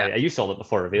Yeah. yeah, you sold it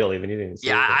before reveal even you didn't see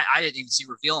Yeah, it. I didn't even see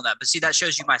revealing that, but see that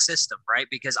shows you my system, right?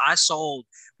 Because I sold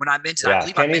when I minted, I Yeah,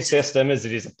 believe I Kenny's minted. system is that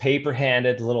he's a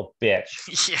paper-handed little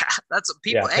bitch. Yeah, that's what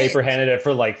Yeah, people. Hey, paper-handed it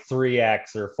for like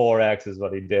 3x or 4x is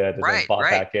what he did, and then right, bought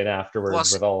right. back in Well,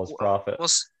 afterwards with all his profit. well,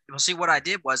 see what I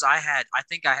did was I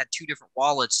think I had two different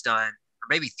wallets done, or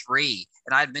maybe three,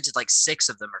 and I had minted like six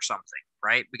of them or something,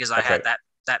 right? Because I That's had right.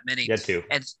 that many, You had two.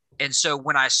 and and so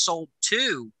when I sold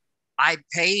two, I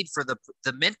paid for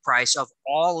the mint price of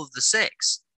all of the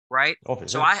six, right? Oh, for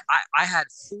So sure. I had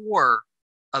four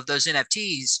of those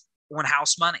NFTs on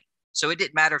house money. So it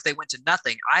didn't matter if they went to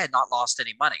nothing. I had not lost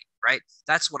any money, right?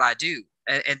 That's what I do.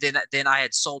 And then I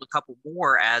had sold a couple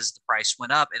more as the price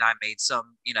went up, and I made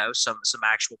some, some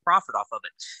actual profit off of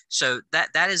it. So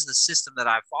that is the system that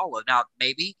I follow. Now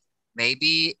maybe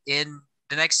in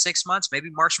the next 6 months, maybe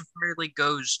Martian Premier League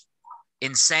goes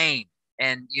insane,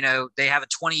 and they have a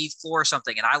 20 floor or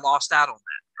something, and I lost out on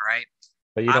that. All right,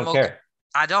 But you I'm don't okay. care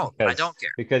I don't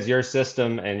care. because your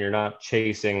system and you're not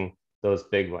chasing those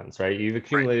big ones, right? You've Right.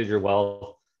 accumulated your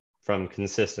wealth from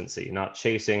consistency, not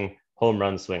chasing home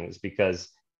run swings. Because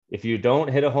if you don't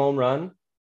hit a home run,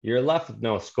 you're left with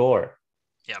no score.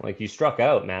 Yep. Like you struck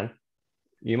out, man.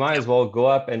 You might Yep. as well go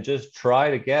up and just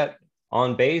try to get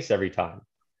on base every time.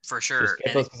 For Just sure.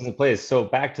 get those in place. So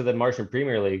back to the Martian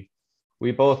Premier League,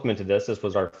 we both minted this. This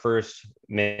was our first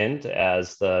mint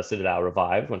as the Citadel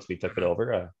revived once we took it Mhm.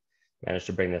 over. Managed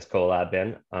to bring this collab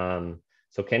in.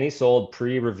 So Kenny sold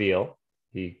pre-reveal.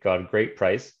 He got a great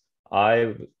price.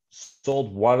 I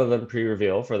sold one of them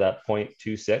pre-reveal for that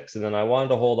 0.26, and then I wanted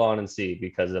to hold on and see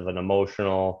because of an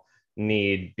emotional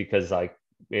need because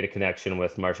made a connection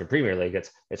with Martian Premier League.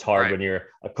 It's hard Right. when you're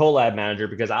a collab manager,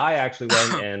 because I actually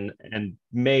went and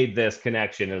made this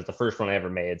connection. It was the first one I ever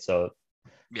made, so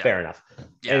Yeah. fair enough.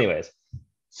 Yeah. Anyways,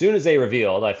 soon as they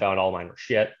revealed, I found all mine were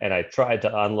shit, and I tried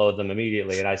to unload them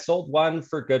immediately. And I sold one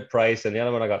for good price, and the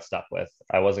other one I got stuck with.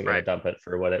 I wasn't going to Right. dump it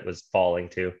for what it was falling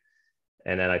to.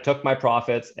 And then I took my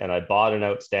profits and I bought an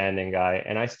outstanding guy,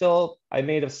 and I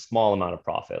made a small amount of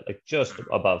profit, like just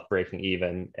Mhm. above breaking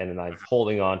even. And then I'm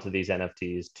holding on to these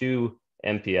NFTs, two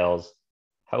MPLs,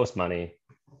 house money,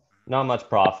 not much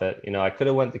profit. I could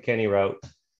have went the Kenny route,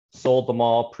 sold them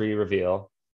all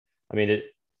pre-reveal. I mean,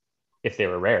 if they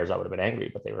were rares, I would have been angry,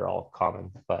 but they were all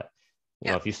common. But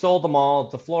Yeah. if you sold them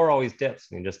all, the floor always dips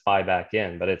and you just buy back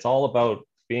in. But it's all about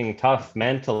being tough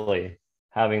mentally,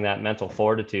 having that mental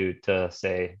fortitude to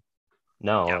say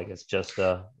no. Yeah. Like, it's just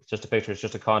a picture, it's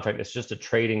just a contract, it's just a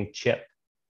trading chip.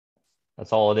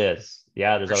 That's all it is.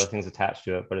 Yeah, there's For, other things attached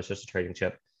to it, but it's just a trading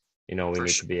chip. We for need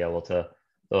sure. to be able to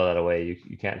throw that away.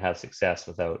 You can't have success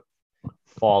without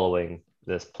following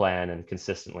this plan and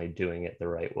consistently doing it the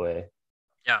right way.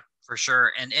 Yeah, for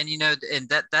sure. And and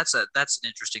that's an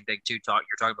interesting thing too. You're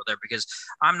talking about there, because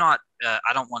I'm not.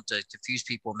 I don't want to confuse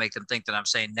people and make them think that I'm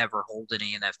saying never hold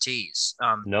any NFTs.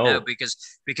 No, No. because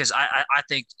I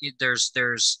think there's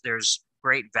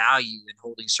great value in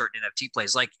holding certain NFT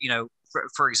plays. Like,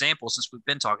 for example, since we've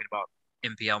been talking about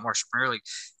MPL, Martial Premier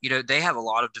League, they have a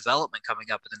lot of development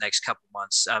coming up in the next couple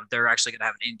months. They're actually going to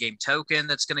have an in-game token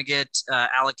that's going to get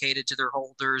allocated to their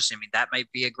holders. I mean, that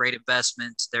might be a great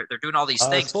investment. They're doing all these It's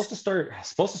things.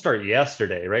 supposed to start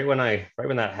yesterday, right when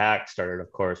that hack started,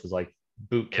 of course, was like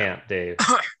boot Yeah. camp day.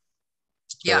 So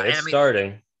Yeah, and it's I mean,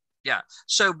 starting. yeah.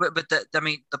 So, but I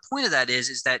mean, the point of that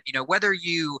is that whether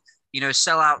you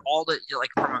sell out all the,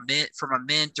 like, from a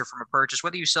mint or from a purchase,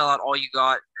 whether you sell out all you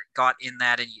got in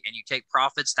that, and you take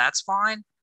profits, that's fine,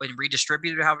 and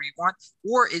redistribute it however you want.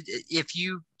 Or if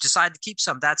you decide to keep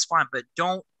some, that's fine, but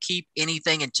don't keep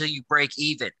anything until you break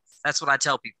even. That's what I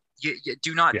tell people. You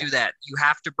do not do Yes, that. You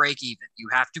have to break even. You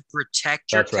have to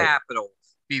protect your that's right. capital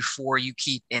before you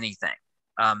keep anything.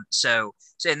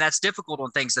 And that's difficult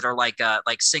on things that are like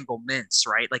single mints,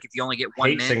 right? Like if you only get one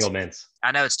Hate mint. single mints.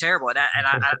 I know it's terrible, and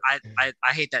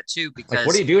I hate that too, Like, what are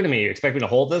because you doing to me? You expect me to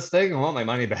hold this thing? I want my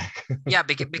money back. yeah,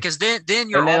 because then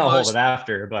you're And then I'll hold it almost,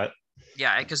 after. But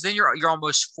yeah, because then you're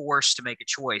almost forced to make a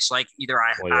choice. Like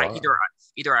well, you are.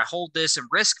 either I hold this and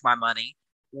risk my money,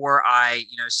 or I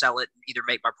sell it and either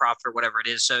make my profit or whatever it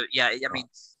is. So yeah, I mean,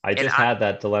 I and just had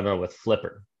that dilemma with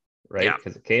Flipper, right? yeah.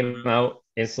 Because it came Mhm. out,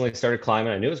 instantly started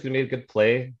climbing. I knew it was going to be a good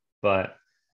play, but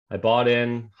I bought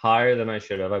in higher than I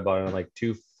should have. I bought in like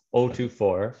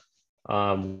 2024,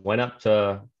 went up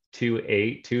to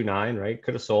 28, 29, right?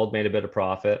 Could have sold, made a bit of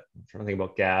profit. I'm trying to think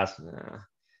about gas.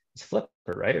 It's Flipper,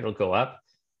 right? It'll go up,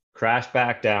 crash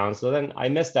back down. So then I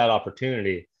missed that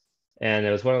opportunity. And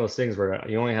it was one of those things where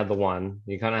you only had the one.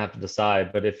 You kind of have to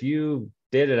decide. But if you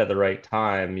did it at the right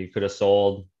time, you could have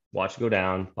sold, watch it go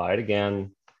down, buy it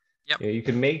again. Yep. You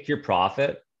can make your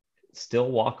profit, still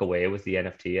walk away with the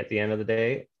NFT at the end of the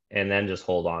day, and then just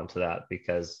hold on to that,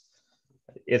 because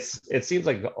it seems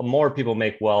like more people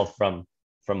make wealth from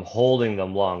holding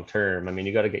them long term. I mean,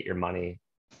 you got to get your money,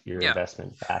 your Yeah,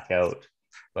 investment back out,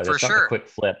 but for it's not the sure. quick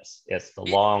flips. It's the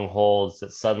It, long holds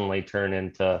that suddenly turn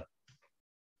into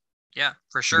yeah,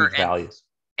 for sure. huge values.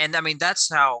 And I mean,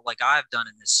 that's how, like, I've done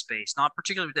in this space, not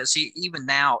particularly with that. See, even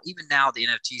now the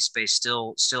NFT space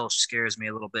still scares me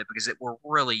a little bit, because we're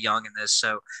really young in this.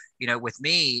 So, with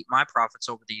me, my profits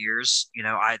over the years,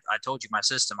 I told you my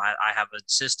system. I have a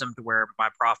system to where my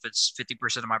profits,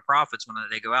 50% of my profits, when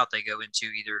they go out, they go into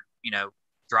either,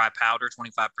 dry powder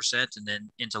 25%, and then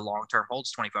into long-term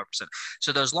holds 25%.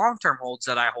 So those long-term holds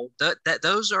that I hold,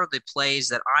 those are the plays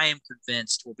that I am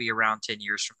convinced will be around 10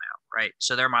 years from now, right?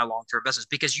 So they're my long-term investments,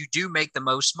 because you do make the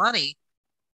most money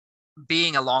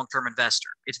being a long-term investor.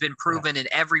 It's been Yeah, proven in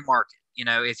every market.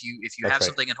 If you that's have right.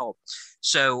 something in hold.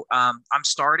 So I'm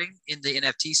starting in the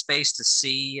NFT space to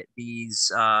see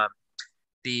these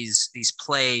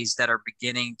plays that are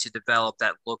beginning to develop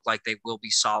that look like they will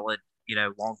be solid,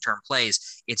 long-term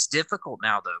plays. It's difficult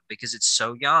now though, because it's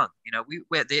so young. We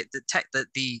the tech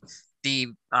the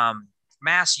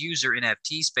mass user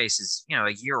NFT space is,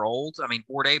 a year old. I mean,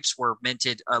 Bored Apes were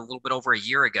minted a little bit over a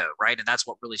year ago, right? And that's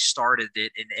what really started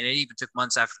it. And it even took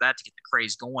months after that to get the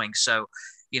craze going. So,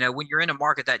 when you're in a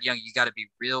market that young, you got to be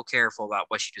real careful about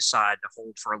what you decide to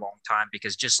hold for a long time,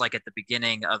 because just like at the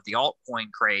beginning of the altcoin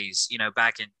craze,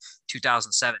 back in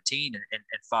 2017 and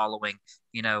following,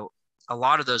 a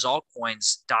lot of those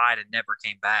altcoins died and never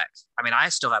came back. I mean, I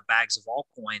still have bags of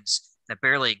altcoins that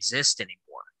barely exist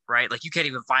anymore, right? Like you can't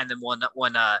even find them on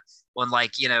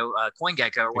like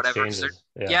CoinGecko or whatever, because Exchanges.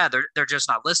 Yeah. they're just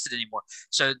not listed anymore.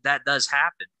 So that does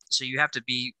happen. So you have to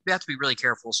be really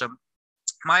careful. So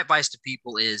my advice to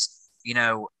people is,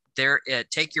 there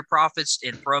take your profits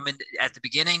and throw them in at the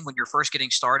beginning when you're first getting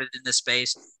started in this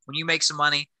space. When you make some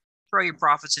money, throw your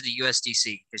profits into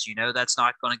USDC, because that's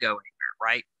not going to go anywhere,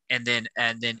 right? And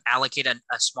then allocate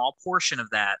a small portion of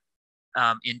that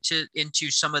into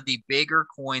some of the bigger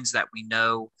coins that we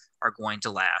know are going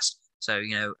to last. So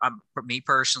for me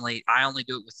personally, I only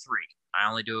do it with three. I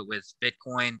only do it with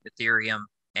Bitcoin, Ethereum,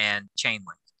 and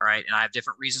Chainlink. Right, and I have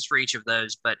different reasons for each of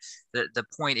those, but the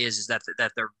point is that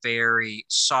they're very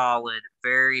solid,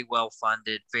 very well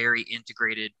funded, very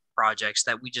integrated projects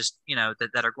that we just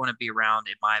that are going to be around,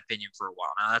 in my opinion, for a while.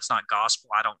 Now that's not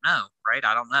gospel. I don't know, right?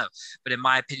 I don't know, but in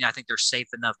my opinion, I think they're safe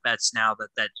enough bets now that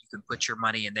you can put your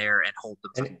money in there and hold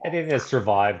them. And I think it has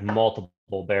survived multiple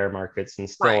bear markets and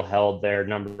still held their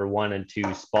number 1 and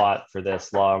 2 spot for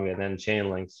this long. And then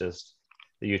Chainlink's just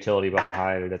the utility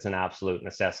behind it. It's an absolute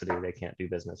necessity. They can't do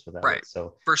business without it.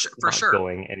 So for sure,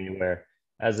 going anywhere.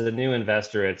 As a new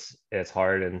investor, it's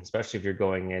hard, and especially if you're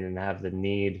going in and have the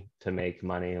need to make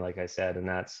money, like I said, and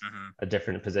that's a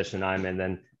different position I'm in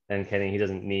than Kenny. He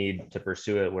doesn't need to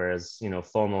pursue it. Whereas,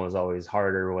 FOMO is always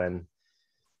harder when,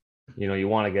 you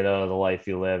want to get out of the life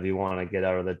you live, you want to get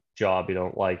out of the job you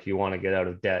don't like, you want to get out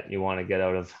of debt, you want to get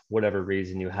out of whatever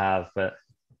reason you have. But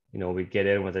we get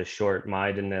in with a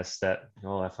short-mindedness that,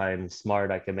 if I'm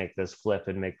smart, I can make this flip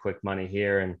and make quick money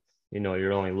here. And,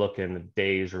 you're only looking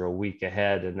days or a week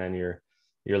ahead. And then you're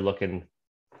looking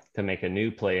to make a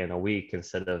new play in a week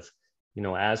instead of,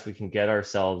 as we can get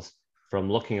ourselves from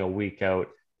looking a week out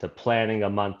to planning a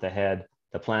month ahead,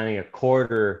 to planning a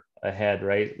quarter ahead,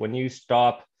 right? When you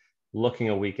stop looking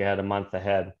a week ahead, a month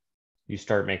ahead, you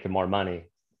start making more money,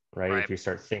 right? If you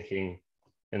start thinking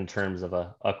in terms of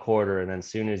a quarter. And then as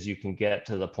soon as you can get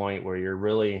to the point where you're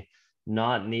really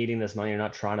not needing this money, you're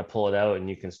not trying to pull it out, and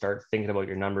you can start thinking about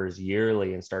your numbers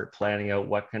yearly and start planning out,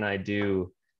 what can I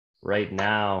do right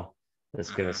now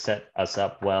that's going to set us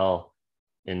up well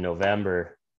in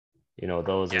November.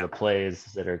 Those are the plays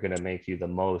that are going to make you the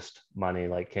most money,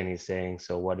 like Kenny's saying.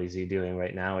 So what is he doing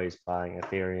right now? He's buying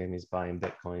Ethereum, he's buying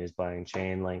Bitcoin, he's buying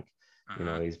Chainlink,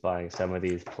 he's buying some of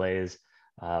these plays.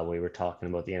 We were talking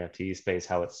about the NFT space,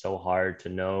 how it's so hard to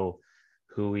know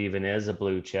who even is a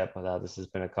blue chip. This has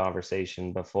been a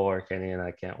conversation before, Kenny, and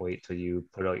I can't wait till you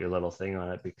put out your little thing on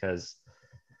it, because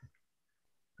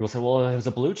people say, well, it was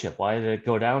a blue chip, why did it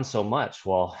go down so much?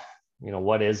 Well,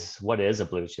 what is a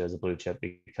blue chip? Is a blue chip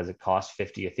because it cost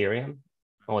 50 Ethereum?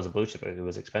 Oh, it was a blue chip, it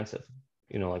was expensive.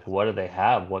 Like, what do they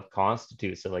have? What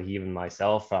constitutes it? Like, even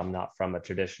myself, I'm not from a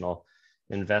traditional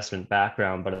investment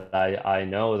background, but I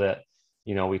know that,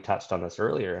 we touched on this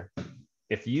earlier.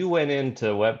 If you went into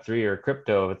Web3 or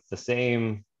crypto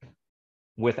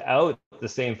without the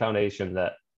same foundation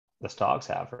that the stocks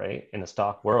have, right? In a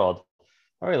stock world.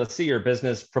 All right, let's see your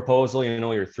business proposal,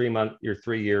 your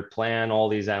 3-year plan, all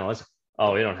these analysts.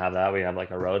 Oh, we don't have that. We have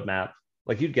like a roadmap.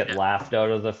 Like, you'd get laughed out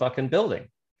of the fucking building.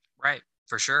 Right.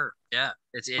 For sure. Yeah.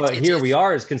 But here we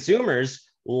are as consumers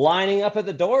lining up at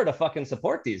the door to fucking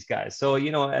support these guys. So,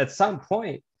 at some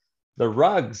point, the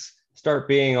rugs start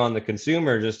being on the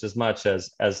consumer just as much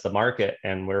as the market.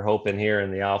 And we're hoping here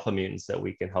in the Alpha Mutants that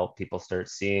we can help people start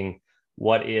seeing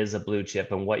what is a blue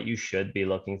chip and what you should be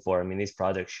looking for. I mean, these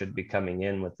projects should be coming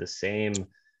in with the same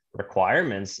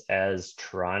requirements as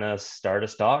trying to start a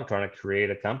stock, trying to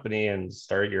create a company and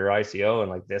start your ICO.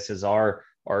 And like, this is our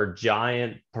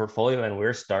giant portfolio, and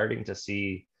we're starting to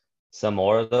see some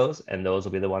more of those, and those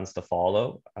will be the ones to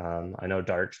follow. I know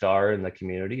Darkstar in the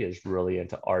community is really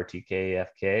into RTK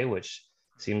FK, which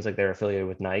seems like they're affiliated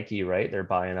with Nike, right? They're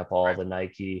buying up all the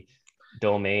Nike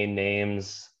domain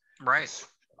names,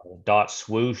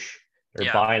 .swoosh.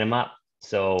 They're buying them up.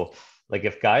 So, like,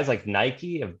 if guys like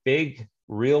Nike, if big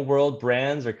real world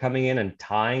brands are coming in and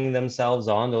tying themselves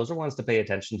on, those are ones to pay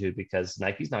attention to, because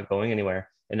Nike's not going anywhere.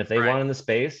 And if they want in the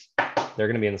space, they're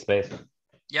going to be in the space.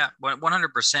 Yeah,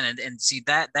 100%. And see,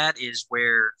 that is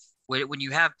where when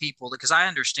you have people, because I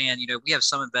understand, we have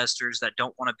some investors that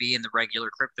don't want to be in the regular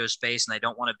crypto space, and they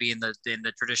don't want to be in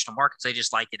the traditional markets. They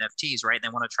just like NFTs, right? And they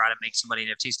want to try to make some money in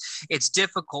NFTs. It's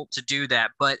difficult to do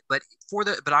that, but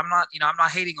I'm not, I'm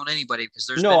not hating on anybody, because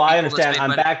there's I understand.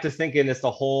 I'm back to thinking it's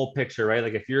the whole picture, right?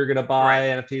 Like, if you're going to buy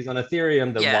NFTs on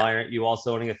Ethereum, then why aren't you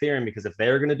also owning Ethereum? Because if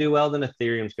they're going to do well, then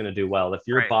Ethereum's going to do well. If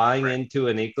you're buying into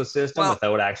an ecosystem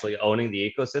without actually owning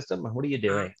the ecosystem, what are you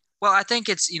doing? Well, I think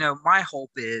it's, my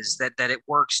hope is that it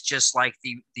works just like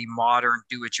the modern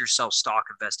do-it-yourself stock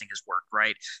investing has worked,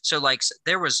 right? So like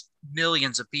there was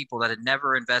millions of people that had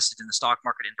never invested in the stock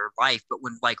market in their life, but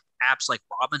when like apps like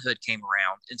Robinhood came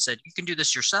around and said you can do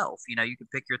this yourself, you can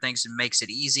pick your things and makes it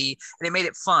easy, and it made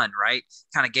it fun, right?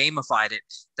 Kind of gamified it.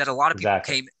 That a lot of people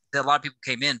Exactly. came that a lot of people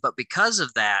came in, but because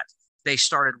of that, they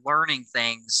started learning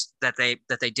things that they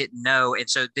didn't know, and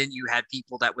so then you had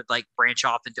people that would like branch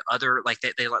off into other, like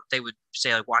they would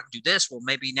say like, well, I can do this, well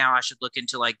maybe now I should look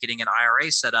into like getting an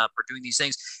IRA set up or doing these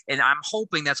things. And I'm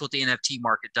hoping that's what the NFT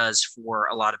market does for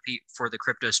a lot of people, for the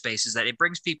crypto space, is that it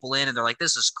brings people in and they're like,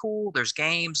 this is cool, there's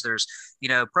games, there's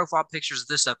profile pictures of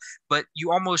this stuff, but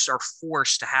you almost are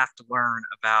forced to have to learn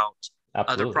about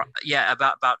Absolutely.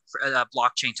 about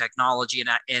blockchain technology.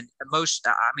 And most,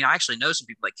 I mean, I actually know some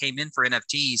people that came in for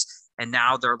NFTs and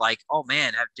now they're like, oh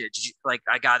man, did you, like,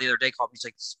 I got the other day called me, he's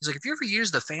like, if you ever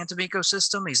use the Phantom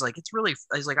ecosystem, he's like, it's really,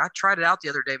 he's like, I tried it out the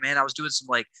other day, man, I was doing some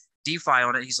like DeFi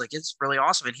on it, he's like, it's really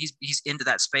awesome, and he's into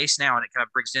that space now, and it kind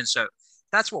of brings in. So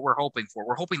that's what we're hoping for.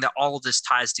 We're hoping that all of this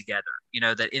ties together,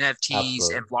 that NFTs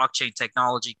and Absolutely. blockchain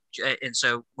technology. And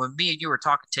so when me and you were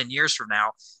talking 10 years from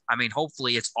now, I mean,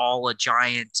 hopefully it's all a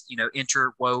giant,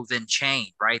 interwoven chain,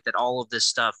 right? That all of this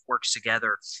stuff works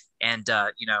together. And,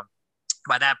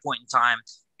 by that point in time,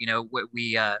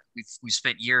 we've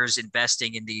spent years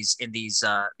investing in these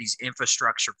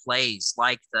infrastructure plays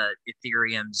like the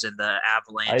Ethereums and the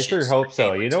I sure Avalanches and hope the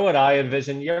so. You Chainlinks. know what I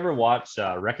envision? You ever watch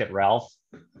Wreck-It Ralph?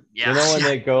 Yeah, When yeah,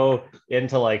 they go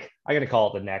into like, I'm gonna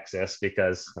call it the Nexus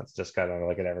because that's just kind of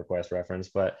like an EverQuest reference,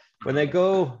 but when they mhm,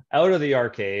 go out of the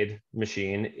arcade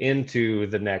machine into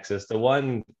the Nexus, the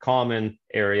one common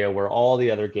area where all the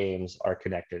other games are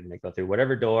connected, and they go through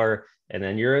whatever door, and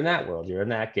then you're in that world, you're in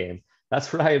that game.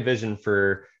 That's what I envision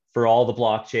for all the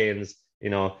blockchains,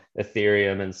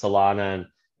 Ethereum and Solana,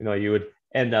 and you would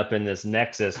end up in this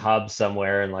Nexus hub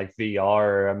somewhere in like VR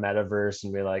or a metaverse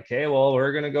and be like, hey, well,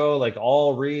 we're going to go like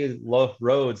all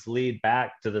roads lead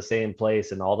back to the same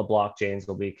place and all the blockchains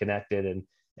will be connected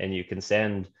and you can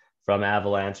send from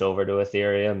Avalanche over to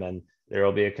Ethereum and there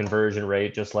will be a conversion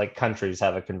rate just like countries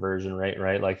have a conversion rate,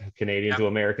 right? Like Canadian yeah, to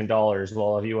American dollars.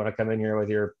 Well, if you want to come in here with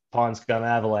your Pawn Scum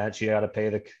Avalanche, you got to pay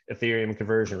the Ethereum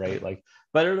conversion rate. Like,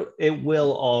 but it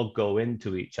will all go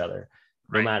into each other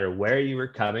no right, matter where you were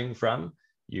coming from.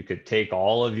 You could take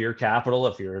all of your capital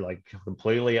if you're like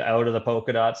completely out of the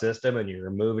Polkadot system and you're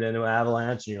moving into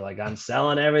Avalanche and you're like, I'm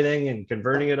selling everything and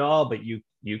converting it all, but you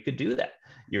could do that.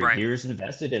 Your right. years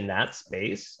invested in that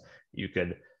space, you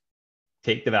could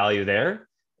take the value there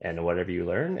and whatever you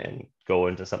learn and go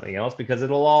into something else because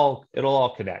it'll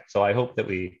all connect. So I hope that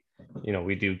we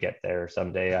do get there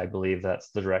someday. I believe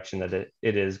that's the direction that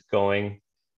it is going.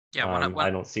 Yeah, when I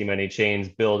don't see many chains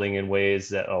building in ways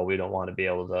that, we don't want to be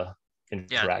able to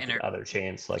yeah, interact with other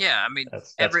chains. Like yeah. I mean,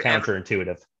 that's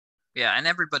counterintuitive. yeah, and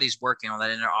everybody's working on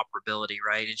that interoperability,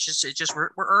 right? It's just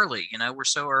we're early, we're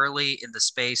so early in the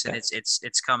space, and Yeah.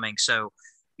 it's coming. So,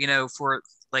 for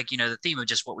like, the theme of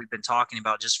just what we've been talking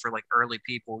about, just for like early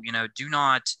people, do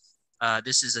not.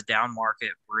 This is a down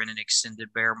market. We're in an extended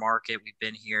bear market. We've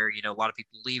been here. A lot of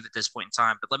people leave at this point in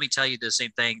time. But let me tell you the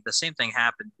same thing. The same thing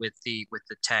happened with the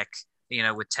tech.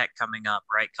 With tech coming up,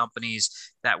 right?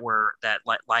 Companies that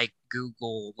like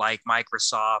Google, like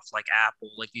Microsoft, like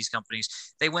Apple, like these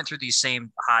companies, they went through these same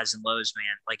highs and lows,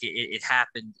 man. Like it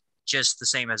happened just the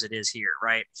same as it is here,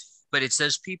 right? But it's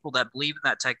those people that believe in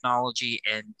that technology,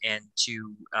 and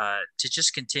to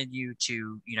just continue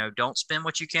to, don't spend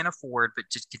what you can't afford, but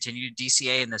to continue to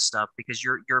DCA in this stuff, because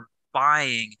you're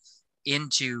buying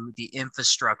into the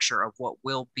infrastructure of what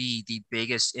will be the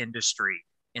biggest industry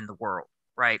in the world,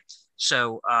 right?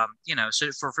 So,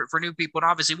 so for new people, and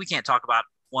obviously we can't talk about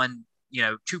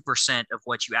 2% of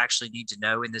what you actually need to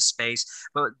know in this space.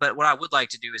 But what I would like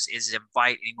to do is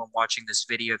invite anyone watching this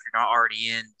video, if you're not already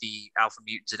in the Alpha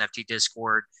Mutants NFT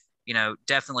Discord,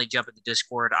 definitely jump in the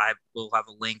Discord. I will have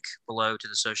a link below to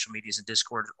the social medias and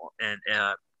Discord, and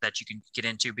that you can get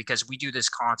into, because we do this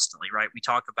constantly, right? We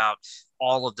talk about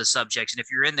all of the subjects, and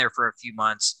if you're in there for a few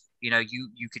months,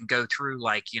 you can go through,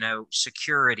 like,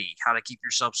 security, how to keep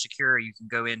yourself secure. You can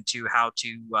go into how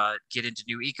to get into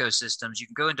new ecosystems. You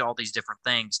can go into all these different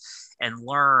things and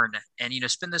learn, and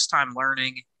spend this time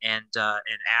learning, and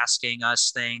asking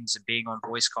us things, and being on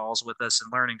voice calls with us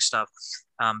and learning stuff,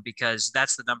 because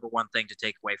that's the number one thing to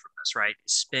take away from this, right?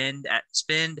 Spend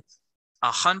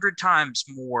 100 times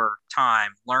more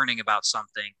time learning about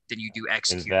something than you do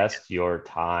executing it. Invest your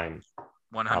time.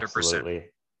 100%. Absolutely.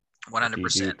 If you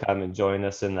do 100%. come and join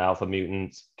us in the Alpha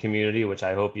Mutants community, which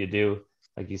I hope you do,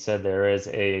 like you said, there is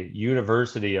a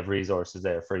university of resources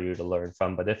there for you to learn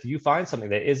from. But if you find something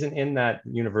that isn't in that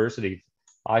university,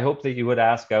 I hope that you would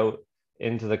ask out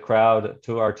into the crowd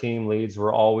to our team leads.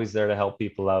 We're always there to help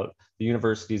people out. The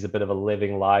university is a bit of a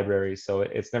living library, so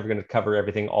it's never going to cover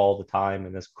everything all the time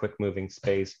in this quick moving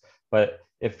space. But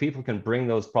if people can bring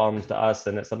those problems to us,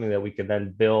 then it's something that we can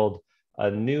then build a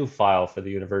new file for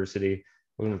the university.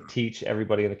 We're going to teach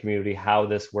everybody in the community how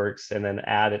this works and then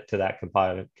add it to that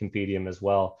compendium as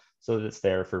well, so that it's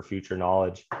there for future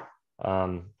knowledge.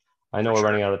 I know we're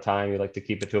running out of time. You'd like to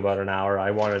keep it to about an hour.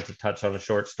 I wanted to touch on a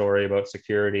short story about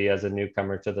security as a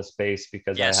newcomer to the space,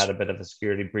 because I had a bit of a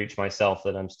security breach myself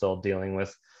that I'm still dealing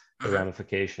with the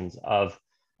ramifications of.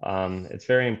 It's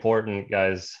very important,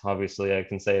 guys. Obviously, I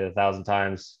can say it 1,000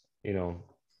 times,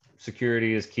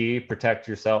 security is key. Protect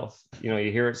yourself. You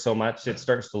hear it so much, it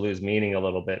starts to lose meaning a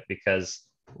little bit because,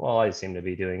 well, I seem to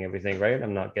be doing everything right.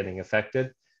 I'm not getting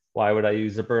affected. Why would I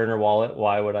use a burner wallet?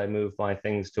 Why would I move my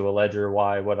things to a ledger?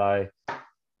 Why would I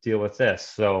deal with this?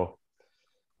 So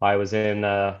I was in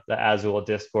the Azul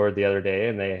Discord the other day,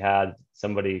 and they had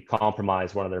somebody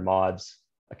compromise one of their mods'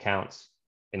 accounts,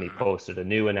 and he posted a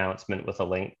new announcement with a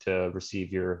link to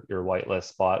receive your whitelist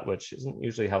spot, which isn't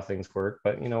usually how things work.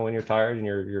 But when you're tired and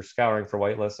you're scouring for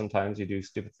whitelists, sometimes you do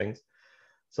stupid things.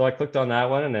 So I clicked on that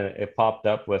one, and then it popped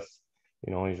up with,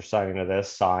 you're signing to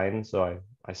this, sign. So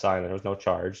I signed, there was no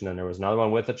charge. And then there was another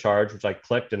one with a charge, which I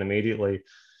clicked, and immediately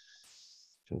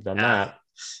done that.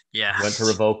 Yeah. Went to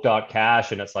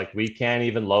revoke.cash, and it's like, we can't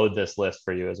even load this list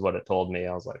for you, is what it told me.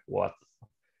 I was like, what?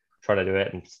 Try to do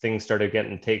it, and things started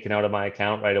getting taken out of my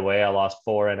account right away. I lost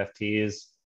 4 NFTs.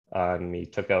 He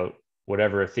took out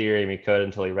whatever Ethereum he could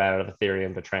until he ran out of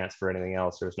Ethereum to transfer anything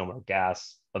else. There was no more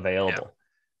gas available. Yeah.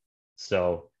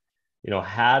 So,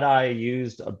 had I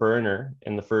used a burner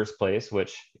in the first place,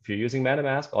 which if you're using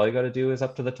MetaMask, all you got to do is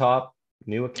up to the top,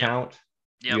 new account.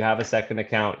 Yep. You have a second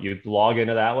account. You log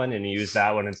into that one and you use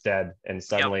that one instead. And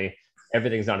suddenly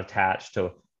everything's not attached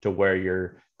to where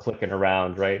you're clicking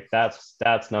around, right? That's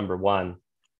number one.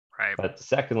 Right. But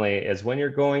secondly is when you're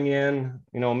going in,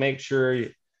 make sure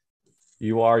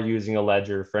you are using a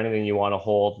ledger for anything you want to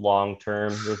hold long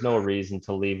term. There's no reason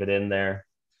to leave it in there.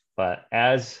 But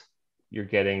as you're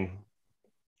getting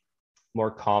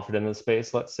more confident in the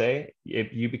space, let's say,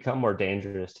 you become more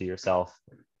dangerous to yourself.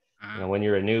 When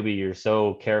you're a newbie, you're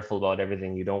so careful about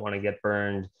everything. You don't want to get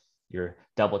burned. You're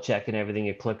double checking everything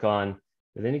you click on.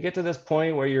 And then you get to this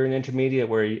point where you're an intermediate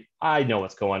where I know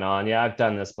what's going on. Yeah, I've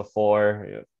done this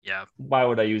before. Yeah. Why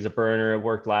would I use a burner? It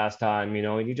worked last time,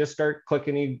 and you just start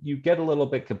clicking. You get a little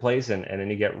bit complacent, and then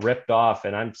you get ripped off.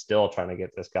 And I'm still trying to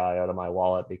get this guy out of my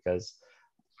wallet because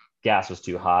gas was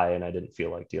too high and I didn't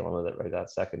feel like dealing with it right that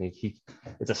second.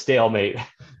 It's a stalemate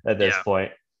at this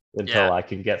point until I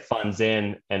can get funds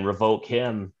in and revoke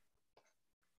him.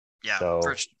 Yeah, so,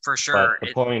 for sure. But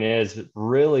the point is,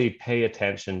 really pay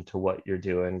attention to what you're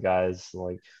doing, guys.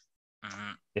 Like,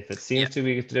 if it seems to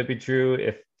be true,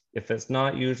 if it's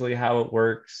not usually how it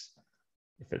works,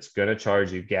 if it's gonna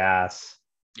charge you gas,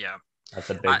 that's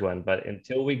a big one. But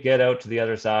until we get out to the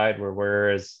other side, where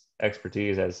we're as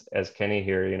expertise as Kenny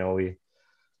here, we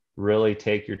really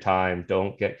take your time.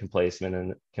 Don't get complacent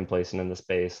in the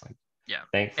space. Like,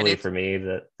 thankfully for me,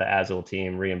 that the Azul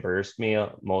team reimbursed me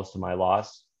most of my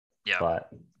loss. But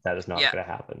that is not going to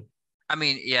happen. I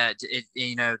mean,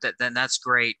 then that's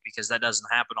great because that doesn't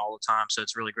happen all the time. So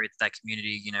it's really great that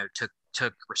community,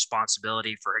 took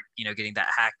responsibility for, getting that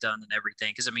hack done and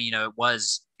everything. Because it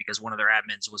was because one of their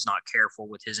admins was not careful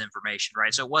with his information,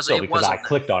 right? So it wasn't. Because I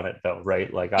clicked on it though,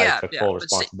 right? Like I took full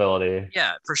responsibility.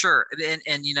 Yeah, for sure.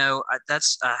 And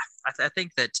that's I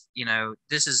think that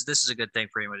this is a good thing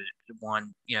for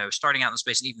anyone starting out in the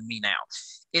space, and even me now.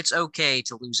 It's okay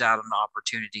to lose out on an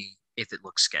opportunity if it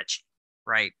looks sketchy,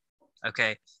 right?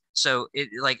 Okay. So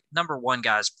number one,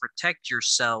 guys, protect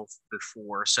yourself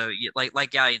before. So like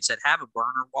Gallian said, have a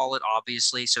burner wallet,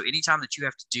 obviously. So anytime that you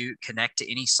have to connect to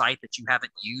any site that you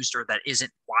haven't used or that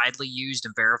isn't widely used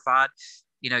and verified,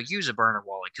 use a burner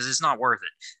wallet because it's not worth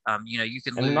it. You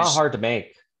can lose. They're not hard to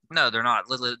make. No, they're not.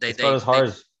 It's not as hard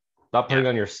as not putting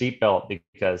on your seatbelt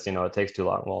because it takes too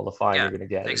long. Well, the fine you're going to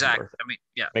get exactly.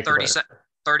 Is worth it.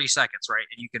 30 seconds, right?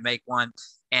 And you can make one,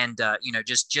 and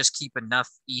just keep enough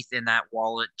ETH in that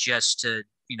wallet just to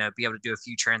be able to do a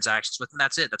few transactions with, and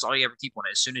that's it. That's all you ever keep on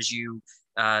it. As soon as you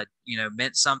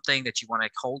mint something that you want to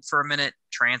hold for a minute,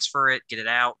 transfer it, get it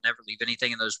out, never leave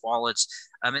anything in those wallets.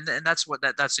 And that's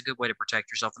that's a good way to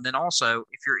protect yourself. And then also,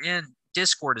 if you're in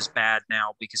Discord, is bad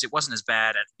now because it wasn't as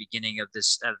bad at the beginning of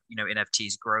this,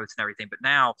 NFTs growth and everything. But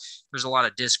now there's a lot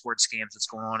of Discord scams that's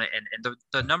going on, and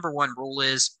the number one rule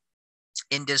is,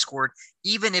 in Discord,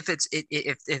 even if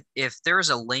if there is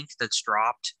a link that's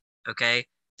dropped, okay,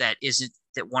 that isn't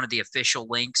that one of the official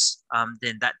links,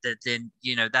 then then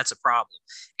that's a problem.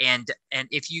 And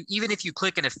if you even if you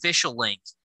click an official link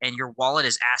and your wallet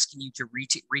is asking you to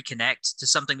reconnect to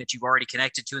something that you've already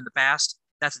connected to in the past,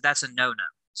 that's a no-no.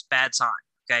 It's a bad sign.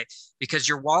 Okay, because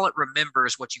your wallet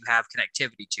remembers what you have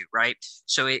connectivity to, right?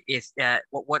 So if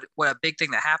what a big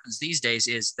thing that happens these days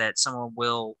is that someone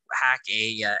will hack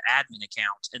a admin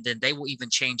account, and then they will even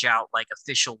change out like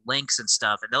official links and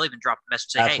stuff, and they'll even drop a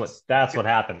message say, "Hey, that's what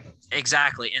happened.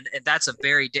 exactly," and that's a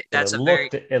very So that's a very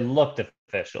it looked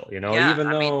official, yeah. even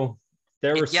I mean, though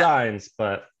there were yeah, signs,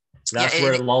 but yeah, that's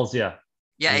where it lulls you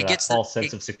yeah. into It that gets the false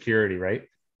sense of security, right?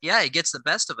 yeah, it gets the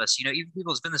best of us. Even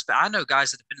people who's been in this. I know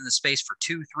guys that have been in the space for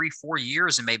 2, 3, 4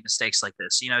 years and made mistakes like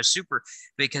this. Super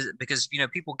because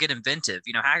people get inventive.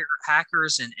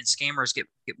 Hackers and scammers get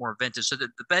more inventive. So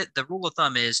the rule of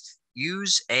thumb is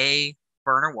use a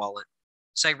burner wallet.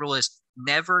 Second rule is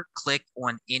never click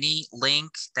on any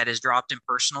link that is dropped in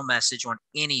personal message on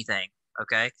anything.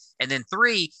 Okay. And then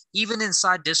three, even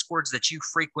inside discords that you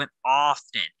frequent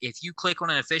often, if you click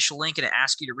on an official link and it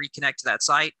asks you to reconnect to that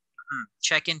site,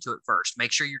 check into it first.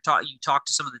 Make sure you talk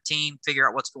to some of the team, figure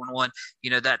out what's going on,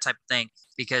 that type of thing,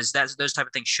 because those type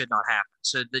of things should not happen.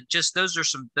 So those are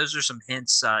some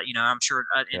hints. I'm sure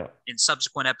in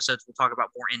subsequent episodes we'll talk about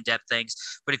more in-depth things.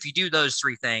 But if you do those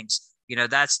three things,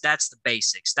 that's the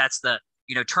basics. That's the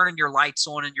turning your lights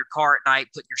on in your car at night,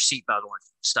 putting your seatbelt on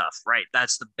stuff, right?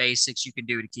 That's the basics you can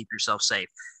do to keep yourself safe.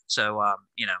 So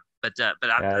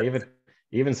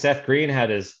even Seth Green had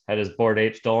his board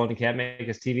ape stolen. He can't make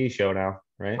his TV show now,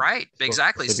 right? Right,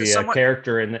 exactly. To be a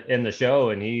character in the show,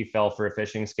 and he fell for a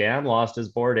phishing scam, lost his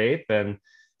board ape, and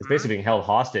is basically being held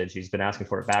hostage. He's been asking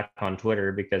for it back on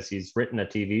Twitter because he's written a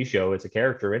TV show. It's a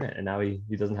character in it, and now he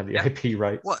doesn't have the IP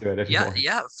rights to it anymore.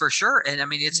 Yeah, for sure. And I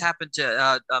mean, it's happened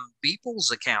to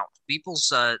Beeple's account.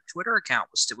 Beeple's Twitter account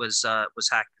was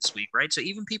hacked this week, right? So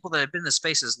even people that have been in the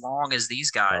space as long as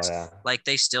these guys, like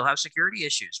they still have security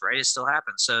issues, right? It still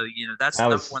happens. So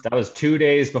that was 2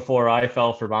 days before I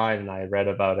fell for mine, and I read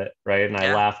about it, right? And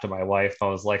I laughed to my wife. I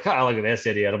was like, "Oh, look at this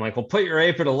idiot!" I'm like, "Well, put your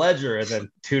ape in a ledger." And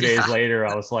then 2 days later,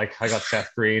 I was like, "I got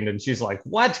Seth Green," and she's like,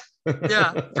 "What?"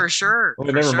 Yeah, for sure.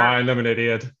 Well, never mind. I'm an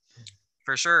idiot.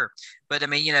 For sure. But I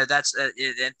mean, that's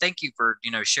and thank you for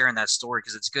sharing that story,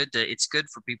 because it's good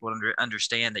for people to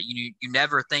understand that you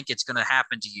never think it's going to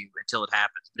happen to you until it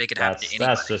happens. But it could happen to anybody.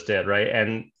 That's just it, right?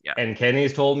 And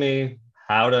Kenny's told me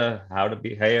how to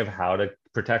behave, how to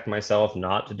protect myself,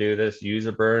 not to do this, use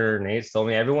a burner. Nate's told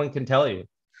me everyone can tell you.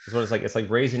 It's what it's like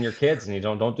raising your kids, and you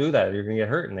don't do that, you're gonna get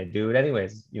hurt, and they do it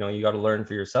anyways. You got to learn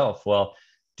for yourself. Well,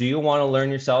 do you want to learn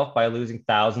yourself by losing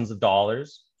thousands of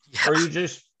dollars, or you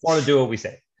just want to do what we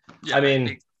say? Yeah, I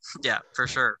mean, yeah, for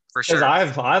sure. Because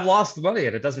I've lost money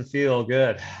and it doesn't feel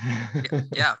good.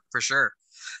 yeah, for sure.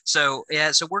 So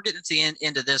we're getting to the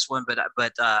end of this one, but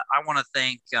I want to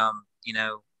thank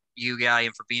you,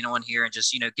 Gallion, for being on here and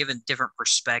just giving different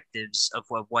perspectives of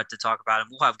what to talk about. And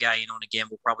we'll have Gallion on again.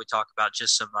 We'll probably talk about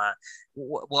just some.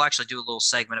 We'll actually do a little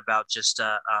segment about just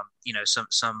some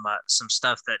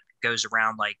stuff that goes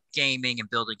around like gaming and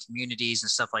building communities and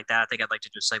stuff like that. I think I'd like to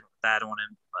do a segment with that on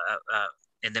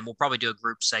and then we'll probably do a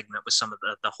group segment with some of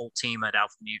the whole team at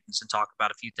Alpha Mutants and talk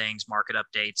about a few things, market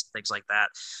updates, things like that.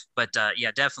 But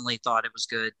definitely thought it was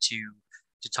good to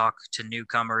talk to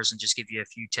newcomers and just give you a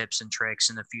few tips and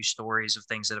tricks and a few stories of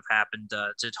things that have happened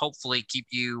to hopefully keep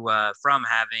you from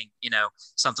having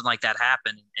something like that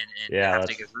happen and have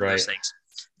to go through those things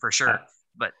for sure.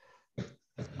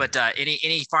 But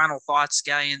any final thoughts,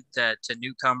 Gallion, to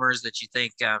newcomers that you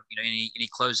think any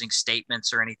closing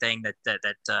statements or anything that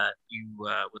you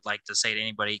would like to say to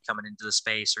anybody coming into the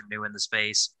space or new in the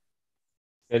space?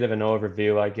 Bit of an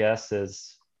overview, I guess,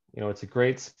 is it's a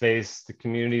great space. The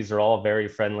communities are all very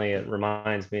friendly. It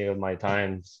reminds me of my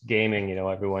times gaming.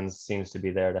 Everyone seems to be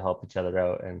there to help each other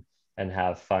out and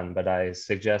have fun. But I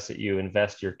suggest that you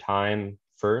invest your time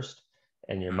first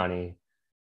and your money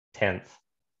 10th.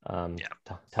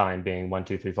 Time being 1,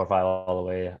 2, 3, 4, 5, all the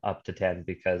way up to 10,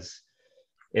 because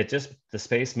the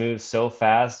space moves so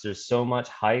fast. There's so much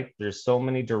hype. There's so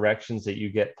many directions that you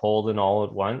get pulled in all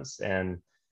at once, and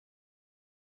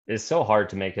it's so hard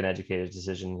to make an educated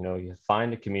decision. You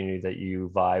find a community that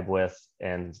you vibe with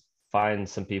and find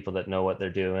some people that know what they're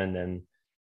doing, and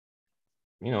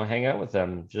hang out with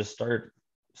them. Just start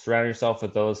surround yourself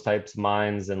with those types of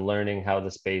minds and learning how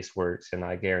the space works, and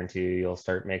I guarantee you'll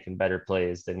start making better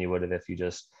plays than you would have if you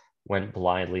just went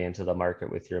blindly into the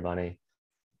market with your money.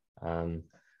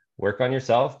 Work on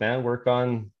yourself, man. Work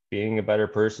on being a better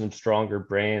person, stronger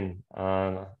brain.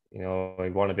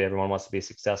 everyone wants to be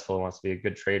successful, wants to be a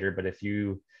good trader, but if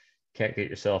you can't get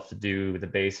yourself to do the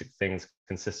basic things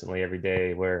consistently every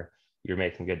day, where you're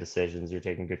making good decisions, you're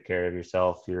taking good care of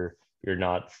yourself, you're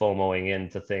not FOMOing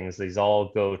into things. These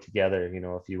all go together.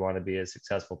 If you want to be a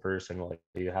successful person, well,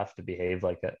 you have to behave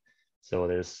like it. So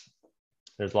there's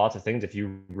lots of things. If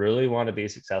you really want to be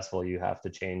successful, you have to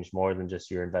change more than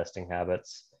just your investing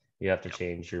habits. You have to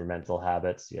change your mental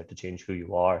habits. You have to change who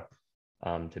you are,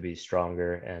 to be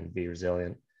stronger and be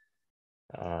resilient.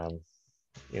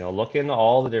 Look into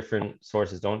all the different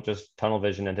sources. Don't just tunnel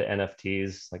vision into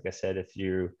NFTs. Like I said, if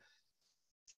you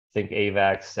think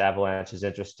AVAX Avalanche is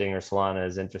interesting or Solana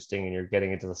is interesting and you're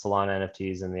getting into the Solana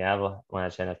NFTs and the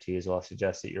Avalanche NFTs, well, I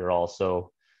suggest that you're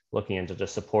also looking into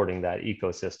just supporting that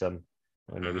ecosystem.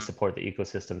 And maybe support the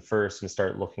ecosystem first and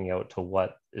start looking out to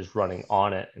what is running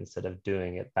on it instead of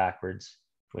doing it backwards.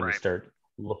 When you start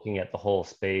looking at the whole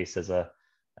space as a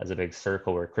big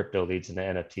circle where crypto leads into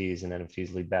NFTs and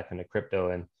NFTs lead back into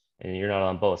crypto, and you're not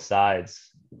on both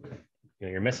sides,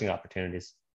 you're missing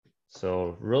opportunities.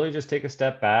 So really just take a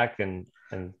step back and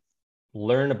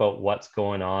learn about what's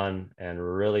going on and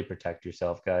really protect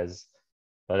yourself, guys.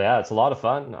 But yeah, it's a lot of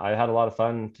fun. I had a lot of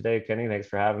fun today, Kenny. Thanks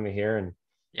for having me here. And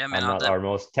yeah, man, I'm not our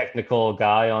most technical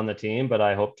guy on the team, but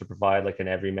I hope to provide like an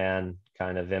everyman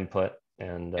kind of input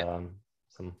and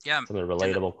some of the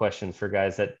relatable questions for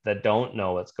guys that don't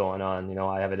know what's going on.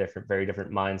 I have a very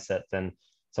different mindset than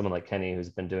someone like Kenny, who's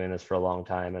been doing this for a long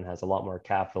time and has a lot more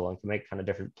capital and can make kind of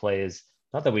different plays.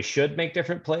 Not that we should make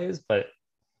different plays, but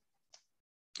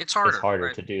it's harder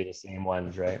right? To do the same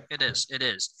ones, right? It is.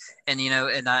 And,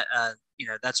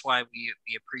 that's why we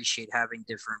appreciate having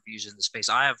different views in the space.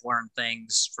 I have learned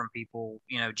things from people,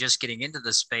 just getting into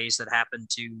the space that happened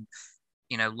to,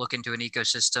 look into an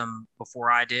ecosystem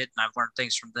before I did. And I've learned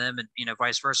things from them and,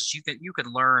 vice versa. So you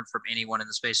can learn from anyone in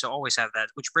the space. So always have that,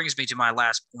 which brings me to my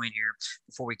last point here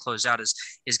before we close out is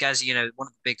guys, one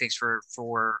of the big things for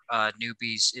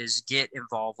newbies is get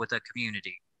involved with a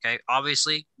community. Okay,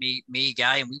 obviously, me,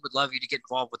 Guy, and we would love you to get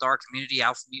involved with our community,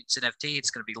 Alpha Mutants NFT.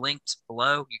 It's going to be linked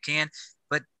below. You can,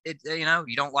 but you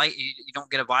don't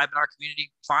get a vibe in our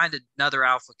community. Find another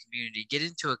Alpha community. Get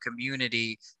into a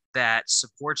community that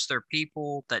supports their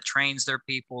people, that trains their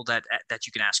people, that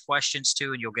you can ask questions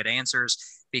to, and you'll get answers.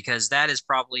 Because that is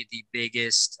probably the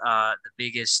biggest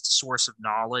source of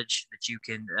knowledge that you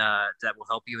can that will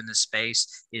help you in this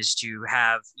space is to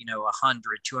have 100,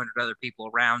 200 other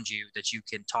people around you that you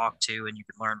can talk to and you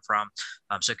can learn from.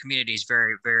 So community is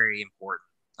very, very important.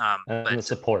 And the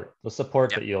support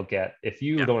that you'll get if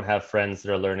you don't have friends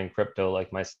that are learning crypto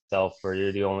like myself, or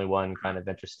you're the only one kind of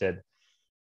interested.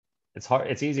 It's hard.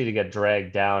 It's easy to get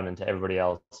dragged down into everybody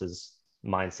else's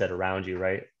mindset around you,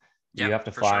 right? You have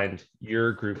to find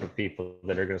your group of people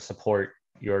that are going to support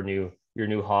your new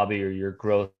hobby or your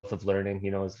growth of learning.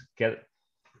 If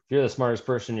you're the smartest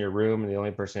person in your room and the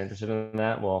only person interested in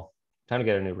that, well, time to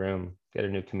get a new room, get a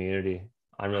new community.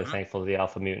 I'm really thankful to the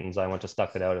Alpha Mutants. I wouldn't have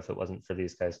stuck it out if it wasn't for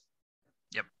these guys.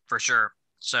 Yep, for sure.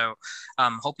 So,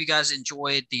 hope you guys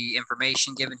enjoyed the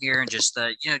information given here and just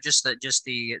the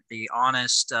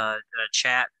honest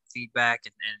chat, feedback,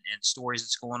 and stories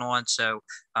that's going on. So,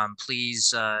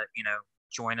 please,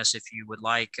 join us if you would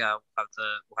like. We'll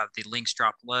have the links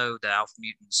dropped below, the Alpha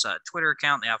Mutants Twitter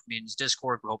account, the Alpha Mutants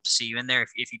Discord. We hope to see you in there.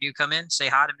 If you do come in, say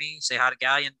hi to me, say hi to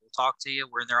Galleon. We'll talk to you.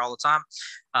 We're in there all the time.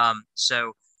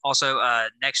 Also,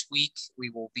 next week we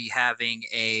will be having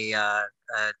an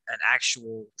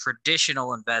actual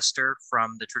traditional investor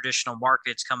from the traditional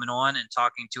markets coming on and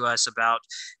talking to us about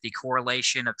the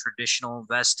correlation of traditional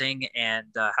investing and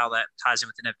how that ties in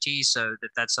with NFTs. So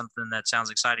that's something that sounds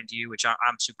exciting to you, which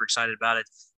I'm super excited about it.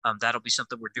 That'll be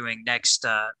something we're doing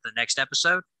the next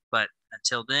episode. But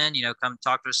until then, come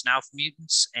talk to us in Alpha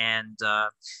Mutants. And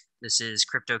this is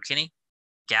Crypto Kenny,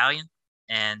 Galleon.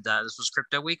 And this was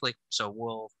Crypto Weekly. So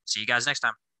we'll see you guys next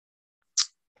time.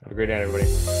 Have a great night,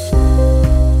 everybody.